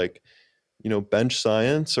straightforward, like, bench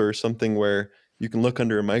science or something where you can look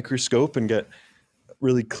under a microscope and get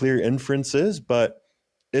really clear inferences, but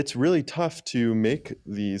it's really tough to make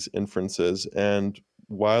these inferences. And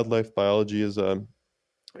wildlife biology is a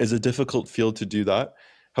is a difficult field to do that.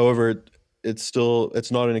 However, it's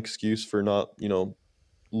not an excuse for not,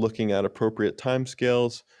 looking at appropriate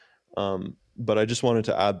timescales. But I just wanted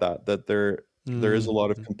to add that there is a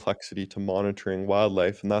lot of complexity to monitoring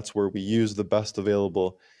wildlife, and that's where we use the best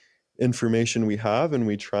available information we have, and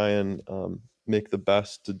we try and make the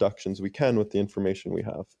best deductions we can with the information we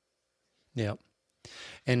have. Yeah.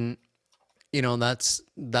 And, that's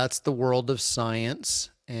the world of science.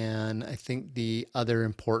 And I think the other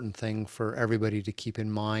important thing for everybody to keep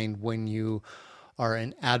in mind when you are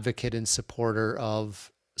an advocate and supporter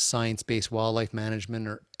of science-based wildlife management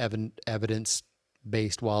or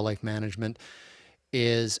evidence-based wildlife management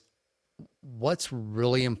is what's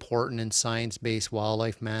really important in science-based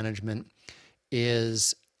wildlife management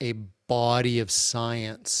is a body of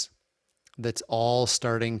science that's all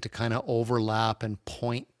starting to kind of overlap and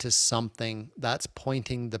point to something. That's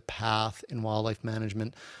pointing the path in wildlife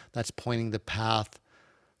management. That's pointing the path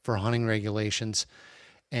for hunting regulations.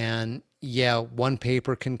 And yeah, one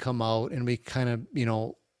paper can come out and we kind of,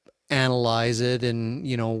 analyze it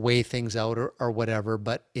and, weigh things out or whatever,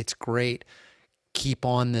 but it's great. Keep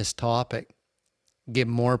on this topic. Get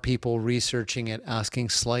more people researching it, asking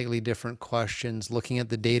slightly different questions, looking at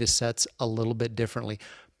the data sets a little bit differently,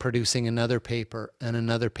 producing another paper and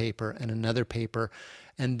another paper and another paper.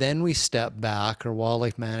 And then we step back, or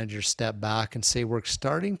wildlife managers step back and say, we're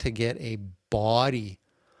starting to get a body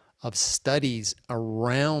of studies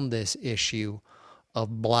around this issue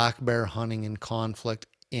of black bear hunting and conflict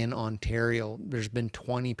in Ontario. There's been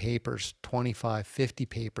 20 papers, 25, 50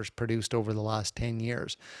 papers produced over the last 10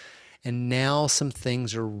 years. And now some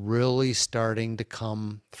things are really starting to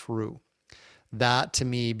come through. That to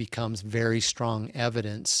me becomes very strong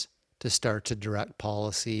evidence to start to direct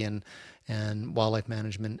policy and wildlife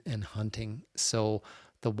management and hunting. So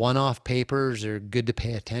the one-off papers are good to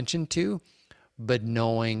pay attention to, but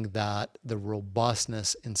knowing that the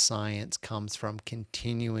robustness in science comes from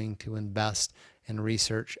continuing to invest in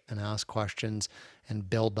research and ask questions and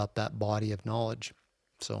build up that body of knowledge.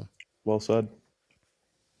 So well said.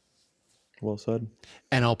 Well said.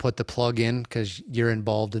 And I'll put the plug in because you're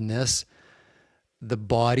involved in this. The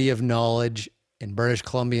body of knowledge in British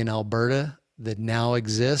Columbia and Alberta that now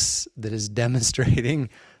exists that is demonstrating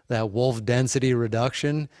that wolf density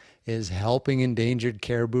reduction is helping endangered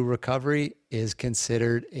caribou recovery is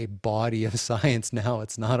considered a body of science now.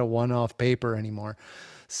 It's not a one-off paper anymore.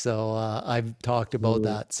 So I've talked about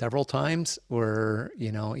that several times where,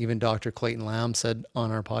 even Dr. Clayton Lamb said on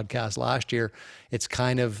our podcast last year, it's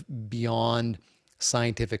kind of beyond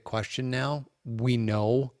scientific question now. We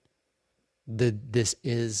know that this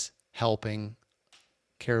is helping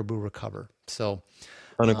caribou recover. So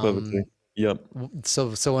unequivocally. Yep.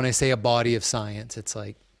 So when I say a body of science, it's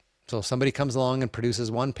like, so if somebody comes along and produces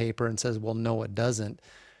one paper and says, well, no, it doesn't.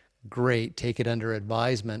 Great. Take it under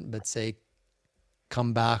advisement, but say,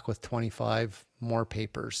 come back with 25 more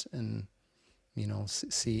papers and,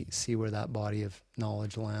 see where that body of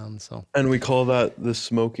knowledge lands. So, and we call that the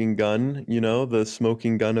smoking gun, the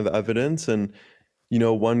smoking gun of evidence. And,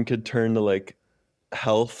 one could turn to like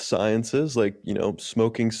health sciences, like,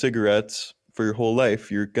 smoking cigarettes for your whole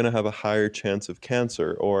life, you're going to have a higher chance of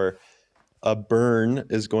cancer, or a burn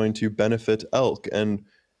is going to benefit elk. And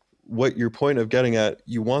what your point of getting at,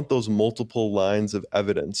 you want those multiple lines of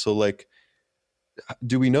evidence. So like,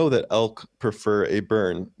 do we know that elk prefer a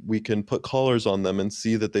burn? We can put collars on them and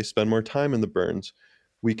see that they spend more time in the burns.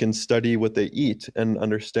 We can study what they eat and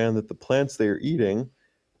understand that the plants they are eating,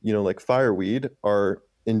 like fireweed, are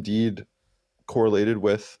indeed correlated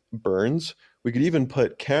with burns. We could even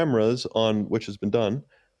put cameras on, which has been done,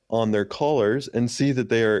 on their collars and see that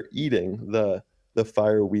they are eating the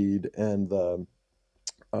fireweed and the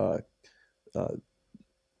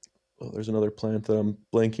there's another plant that I'm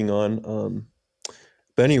blanking on.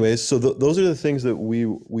 But anyways, so those are the things that we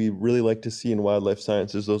really like to see in wildlife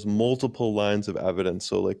sciences, those multiple lines of evidence.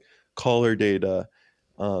 So like collar data,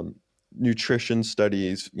 nutrition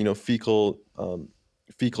studies, fecal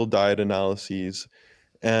diet analyses,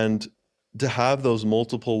 and to have those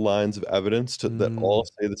multiple lines of evidence that all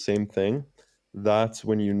say the same thing, that's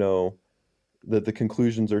when you know that the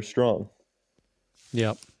conclusions are strong.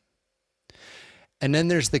 Yep. And then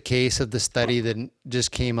there's the case of the study that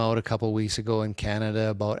just came out a couple of weeks ago in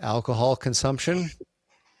Canada about alcohol consumption.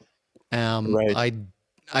 Right.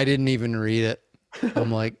 I didn't even read it.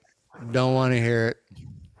 I'm like, don't want to hear it.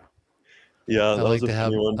 Yeah, I like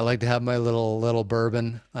to have my little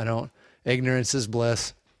bourbon. Ignorance is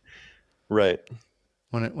bliss. Right.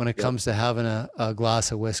 When it comes to having a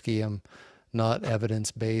glass of whiskey, I'm not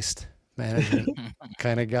evidence-based management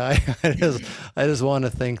kind of guy. I just want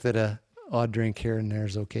to think that odd drink here and there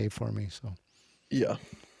is okay for me. So Yeah.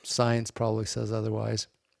 science probably says otherwise.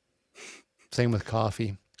 Same with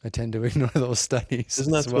coffee. I tend to ignore those studies.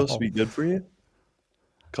 Isn't that as supposed well. to be good for you?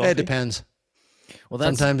 It Coffee? depends. Well,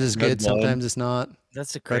 that's Sometimes it's red good, wine. sometimes it's not.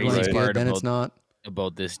 that's the Red wine's crazy good, part then it's not.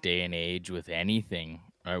 about this day and age with anything.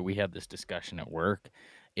 We had this discussion at work.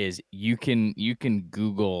 Is you can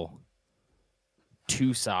Google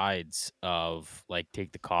two sides of, like,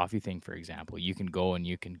 take the coffee thing for example. You can go and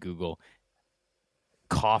you can Google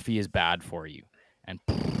coffee is bad for you, and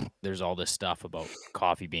there's all this stuff about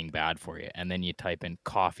coffee being bad for you. And then you type in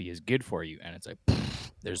coffee is good for you, and it's like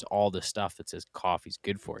there's all this stuff that says coffee's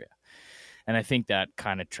good for you. And I think that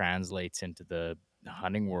kind of translates into the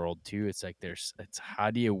hunting world too. It's like it's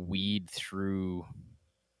how do you weed through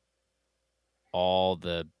all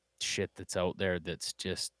the shit that's out there that's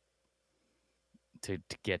just to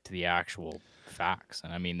get to the actual facts.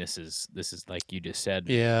 And I mean, this is like you just said,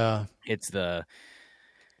 Yeah. it's the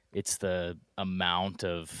amount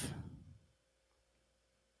of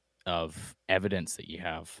evidence that you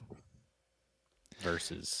have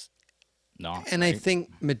versus not. And right? I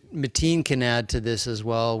think Mateen can add to this as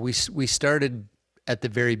well. We started at the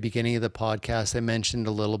very beginning of the podcast. I mentioned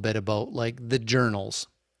a little bit about like the journals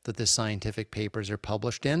that the scientific papers are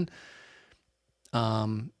published in.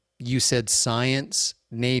 You said Science,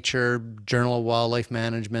 Nature, Journal of Wildlife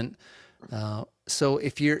Management. So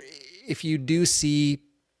if you do see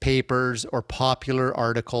papers or popular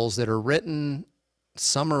articles that are written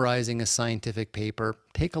summarizing a scientific paper,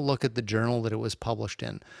 take a look at the journal that it was published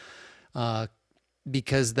in,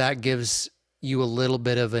 because that gives you a little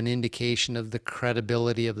bit of an indication of the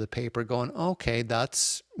credibility of the paper, going, okay,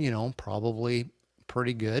 that's, probably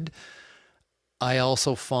pretty good. I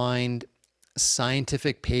also find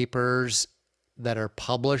scientific papers that are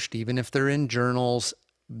published, even if they're in journals,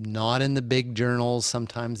 not in the big journals,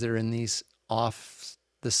 sometimes they're in these off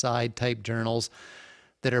the side type journals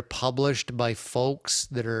that are published by folks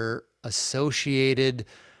that are associated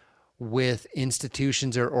with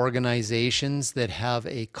institutions or organizations that have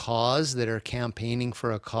a cause, that are campaigning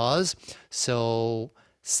for a cause. So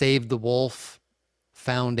Save the Wolf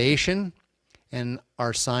Foundation, and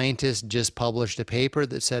our scientists just published a paper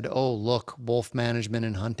that said, oh, look, wolf management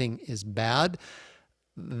and hunting is bad.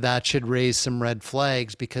 That should raise some red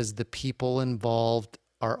flags, because the people involved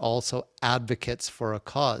are also advocates for a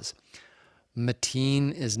cause.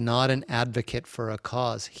 Mateen is not an advocate for a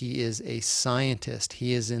cause. He is a scientist.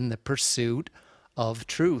 He is in the pursuit of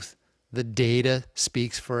truth. The data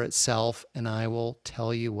speaks for itself, and I will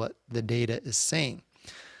tell you what the data is saying.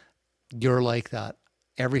 You're like that.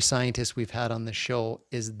 Every scientist we've had on the show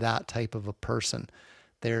is that type of a person.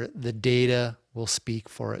 The data will speak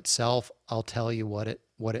for itself. I'll tell you what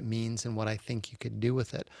it means and what I think you could do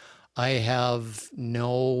with it. I have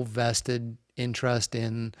no vested interest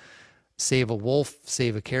in save a wolf,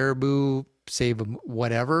 save a caribou, save a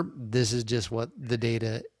whatever. This is just what the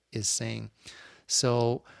data is saying.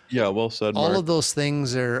 So yeah, well said, all Mark. of those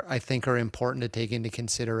things I think are important to take into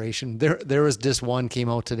consideration. There was just one came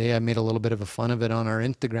out today. I made a little bit of a fun of it on our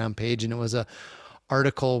Instagram page, and it was a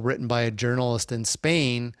article written by a journalist in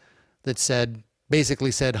Spain that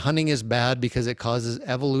basically said hunting is bad because it causes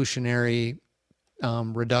evolutionary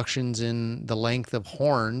reductions in the length of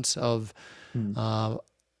horns of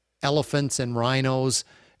elephants and rhinos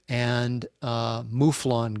and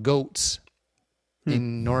mouflon goats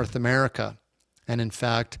in North America. And in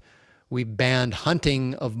fact, we banned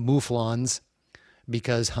hunting of mouflons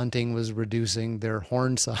because hunting was reducing their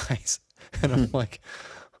horn size. And I'm like,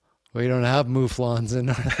 we don't have mouflons in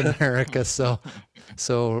North America. So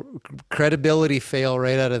credibility fail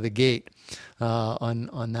right out of the gate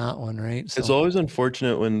on that one, right? So, it's always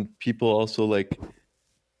unfortunate when people also like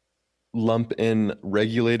lump in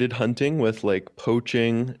regulated hunting with like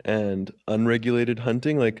poaching and unregulated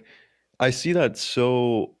hunting. Like I see that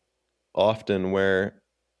so often where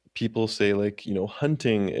people say like,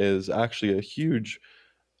 hunting is actually a huge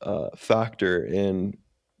factor in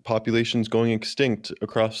populations going extinct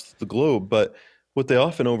across the globe. But what they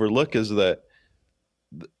often overlook is that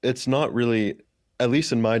it's not really, at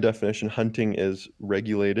least in my definition, hunting is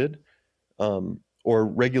regulated or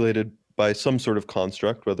regulated by some sort of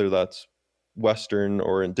construct, whether that's Western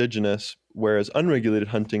or indigenous, whereas unregulated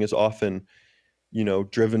hunting is often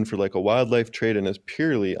driven for like a wildlife trade and is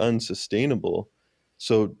purely unsustainable.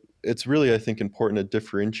 So it's really, I think, important to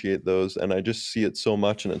differentiate those. And I just see it so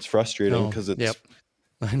much, and it's frustrating because it's. Yep.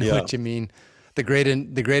 I know what you mean. The great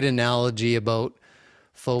analogy about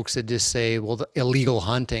folks that just say, well, the illegal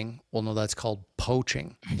hunting, well, no, that's called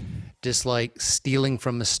poaching. Just like stealing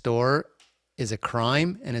from a store is a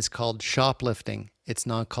crime and it's called shoplifting. It's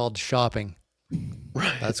not called shopping.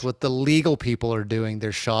 Right. That's what the legal people are doing.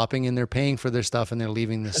 They're shopping and they're paying for their stuff and they're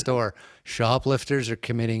leaving the store. Shoplifters are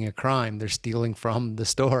committing a crime. They're stealing from the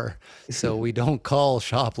store. So we don't call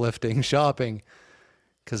shoplifting shopping,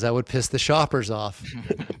 because that would piss the shoppers off.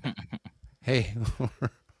 Hey.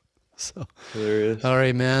 So, Hilarious. all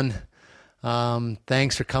right, man.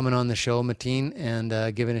 Thanks for coming on the show, Mateen,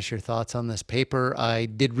 and giving us your thoughts on this paper. I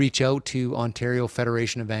did reach out to Ontario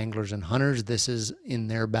Federation of Anglers and Hunters. This is in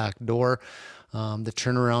their back door. The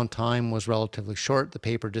turnaround time was relatively short. The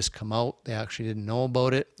paper just come out. They actually didn't know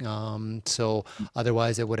about it. So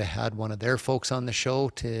otherwise I would have had one of their folks on the show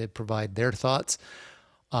to provide their thoughts.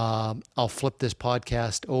 I'll flip this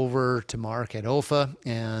podcast over to Mark at OFA,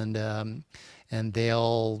 and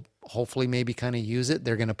they'll hopefully maybe kind of use it.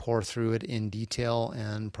 They're going to pour through it in detail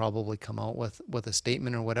and probably come out with a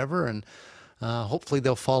statement or whatever. And hopefully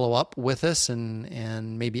they'll follow up with us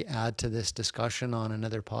and maybe add to this discussion on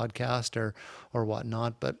another podcast or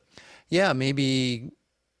whatnot. But yeah, maybe,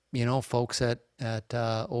 folks at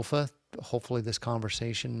OFA, hopefully this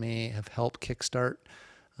conversation may have helped kickstart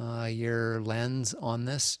your lens on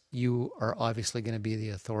this. You are obviously going to be the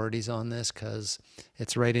authorities on this because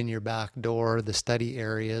it's right in your back door. The study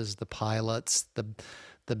areas, the pilots, the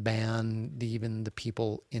band, even the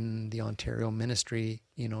people in the Ontario ministry,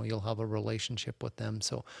 you'll have a relationship with them.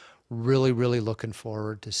 So really, really looking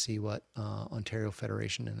forward to see what Ontario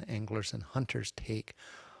Federation and Anglers and Hunters take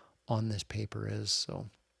on this paper is. So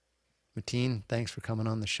Mateen, thanks for coming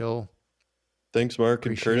on the show. Thanks, Mark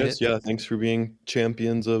and Appreciate Curtis. it. Yeah, thanks for being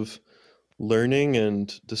champions of learning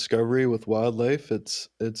and discovery with wildlife. It's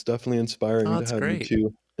definitely inspiring to That's have great. you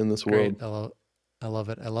two in this Great. world. I love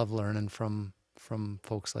it. I love learning from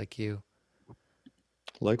folks like you.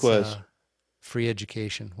 Likewise. It's, free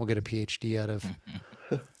education. We'll get a PhD out of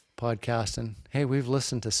podcasting. Hey, we've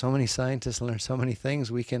listened to so many scientists and learned so many things.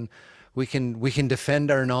 We can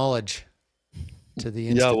defend our knowledge to the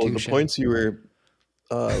institution. Yeah, well, the points you were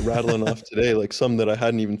rattling off today, like some that I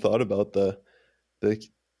hadn't even thought about, the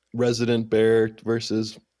resident bear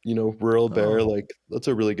versus rural bear, like that's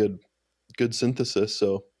a really good synthesis.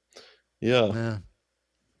 So yeah.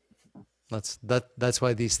 That's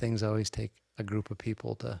why these things always take a group of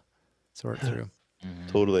people to sort through.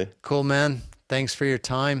 Totally. Cool, man. Thanks for your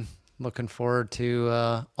time. Looking forward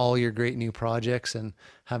to all your great new projects and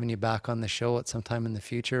having you back on the show at some time in the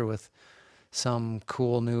future with some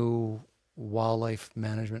cool new wildlife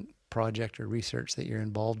management project or research that you're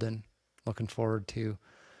involved in. Looking forward to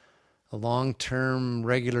a long-term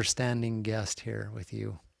regular standing guest here with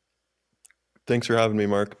you. Thanks for having me,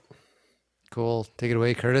 Mark. Cool. Take it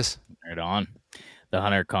away, Curtis. Right on. The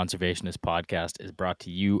Hunter Conservationist Podcast is brought to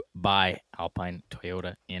you by Alpine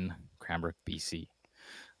Toyota in Cranbrook, BC.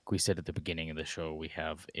 Like we said at the beginning of the show, we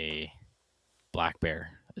have a black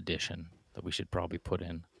bear edition that we should probably put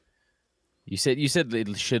in. You said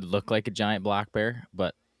it should look like a giant black bear,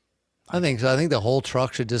 but I think so. I think the whole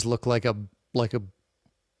truck should just look like a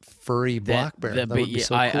furry black bear. That would be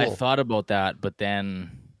so cool. I thought about that, but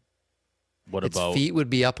then what its about feet would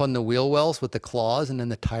be up on the wheel wells with the claws, and then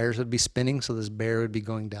the tires would be spinning, so this bear would be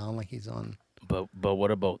going down like he's on. But what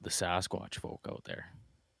about the Sasquatch folk out there?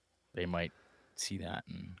 They might see that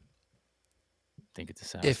and think it's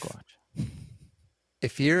a Sasquatch.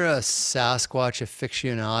 If you're a Sasquatch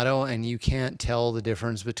aficionado and you can't tell the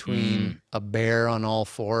difference between a bear on all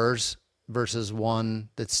fours versus one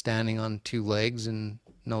that's standing on two legs and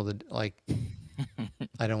know that, like,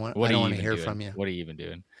 I don't want to hear from you. What are you even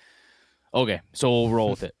doing? Okay, so we'll roll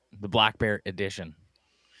with it. The Black Bear Edition.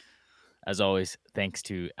 As always, thanks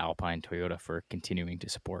to Alpine Toyota for continuing to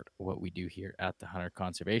support what we do here at the Hunter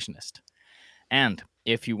Conservationist. And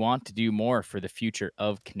if you want to do more for the future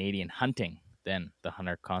of Canadian hunting, then the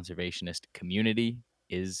Hunter Conservationist community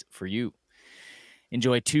is for you.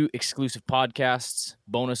 Enjoy 2 exclusive podcasts,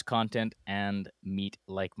 bonus content, and meet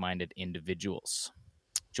like-minded individuals.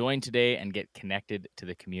 Join today and get connected to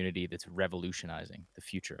the community that's revolutionizing the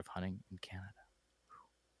future of hunting in Canada.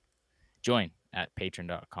 Join at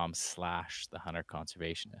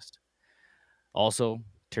patreon.com/thehunterconservationist. Also,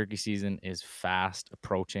 turkey season is fast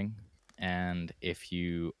approaching, and if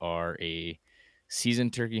you are a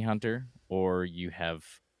seasoned turkey hunter or you have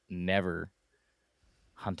never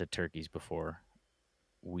hunted turkeys before,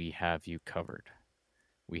 we have you covered.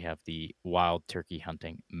 We have the Wild Turkey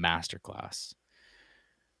Hunting Masterclass,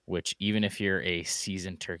 which even if you're a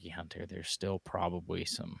seasoned turkey hunter, there's still probably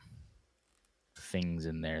some things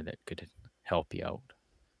in there that could help you out.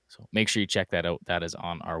 So make sure you check that out. That is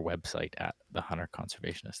on our website at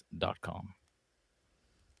thehunterconservationist.com.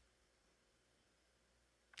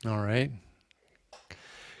 All right.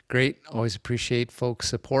 Great. Always appreciate folks'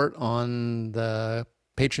 support on the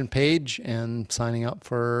patron page and signing up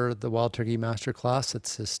for the Wild Turkey Masterclass.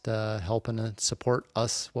 It's just helping to support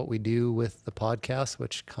us, what we do with the podcast,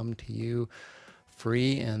 which come to you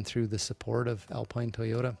free and through the support of Alpine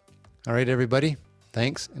Toyota. All right, everybody.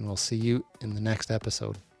 Thanks, and we'll see you in the next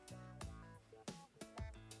episode.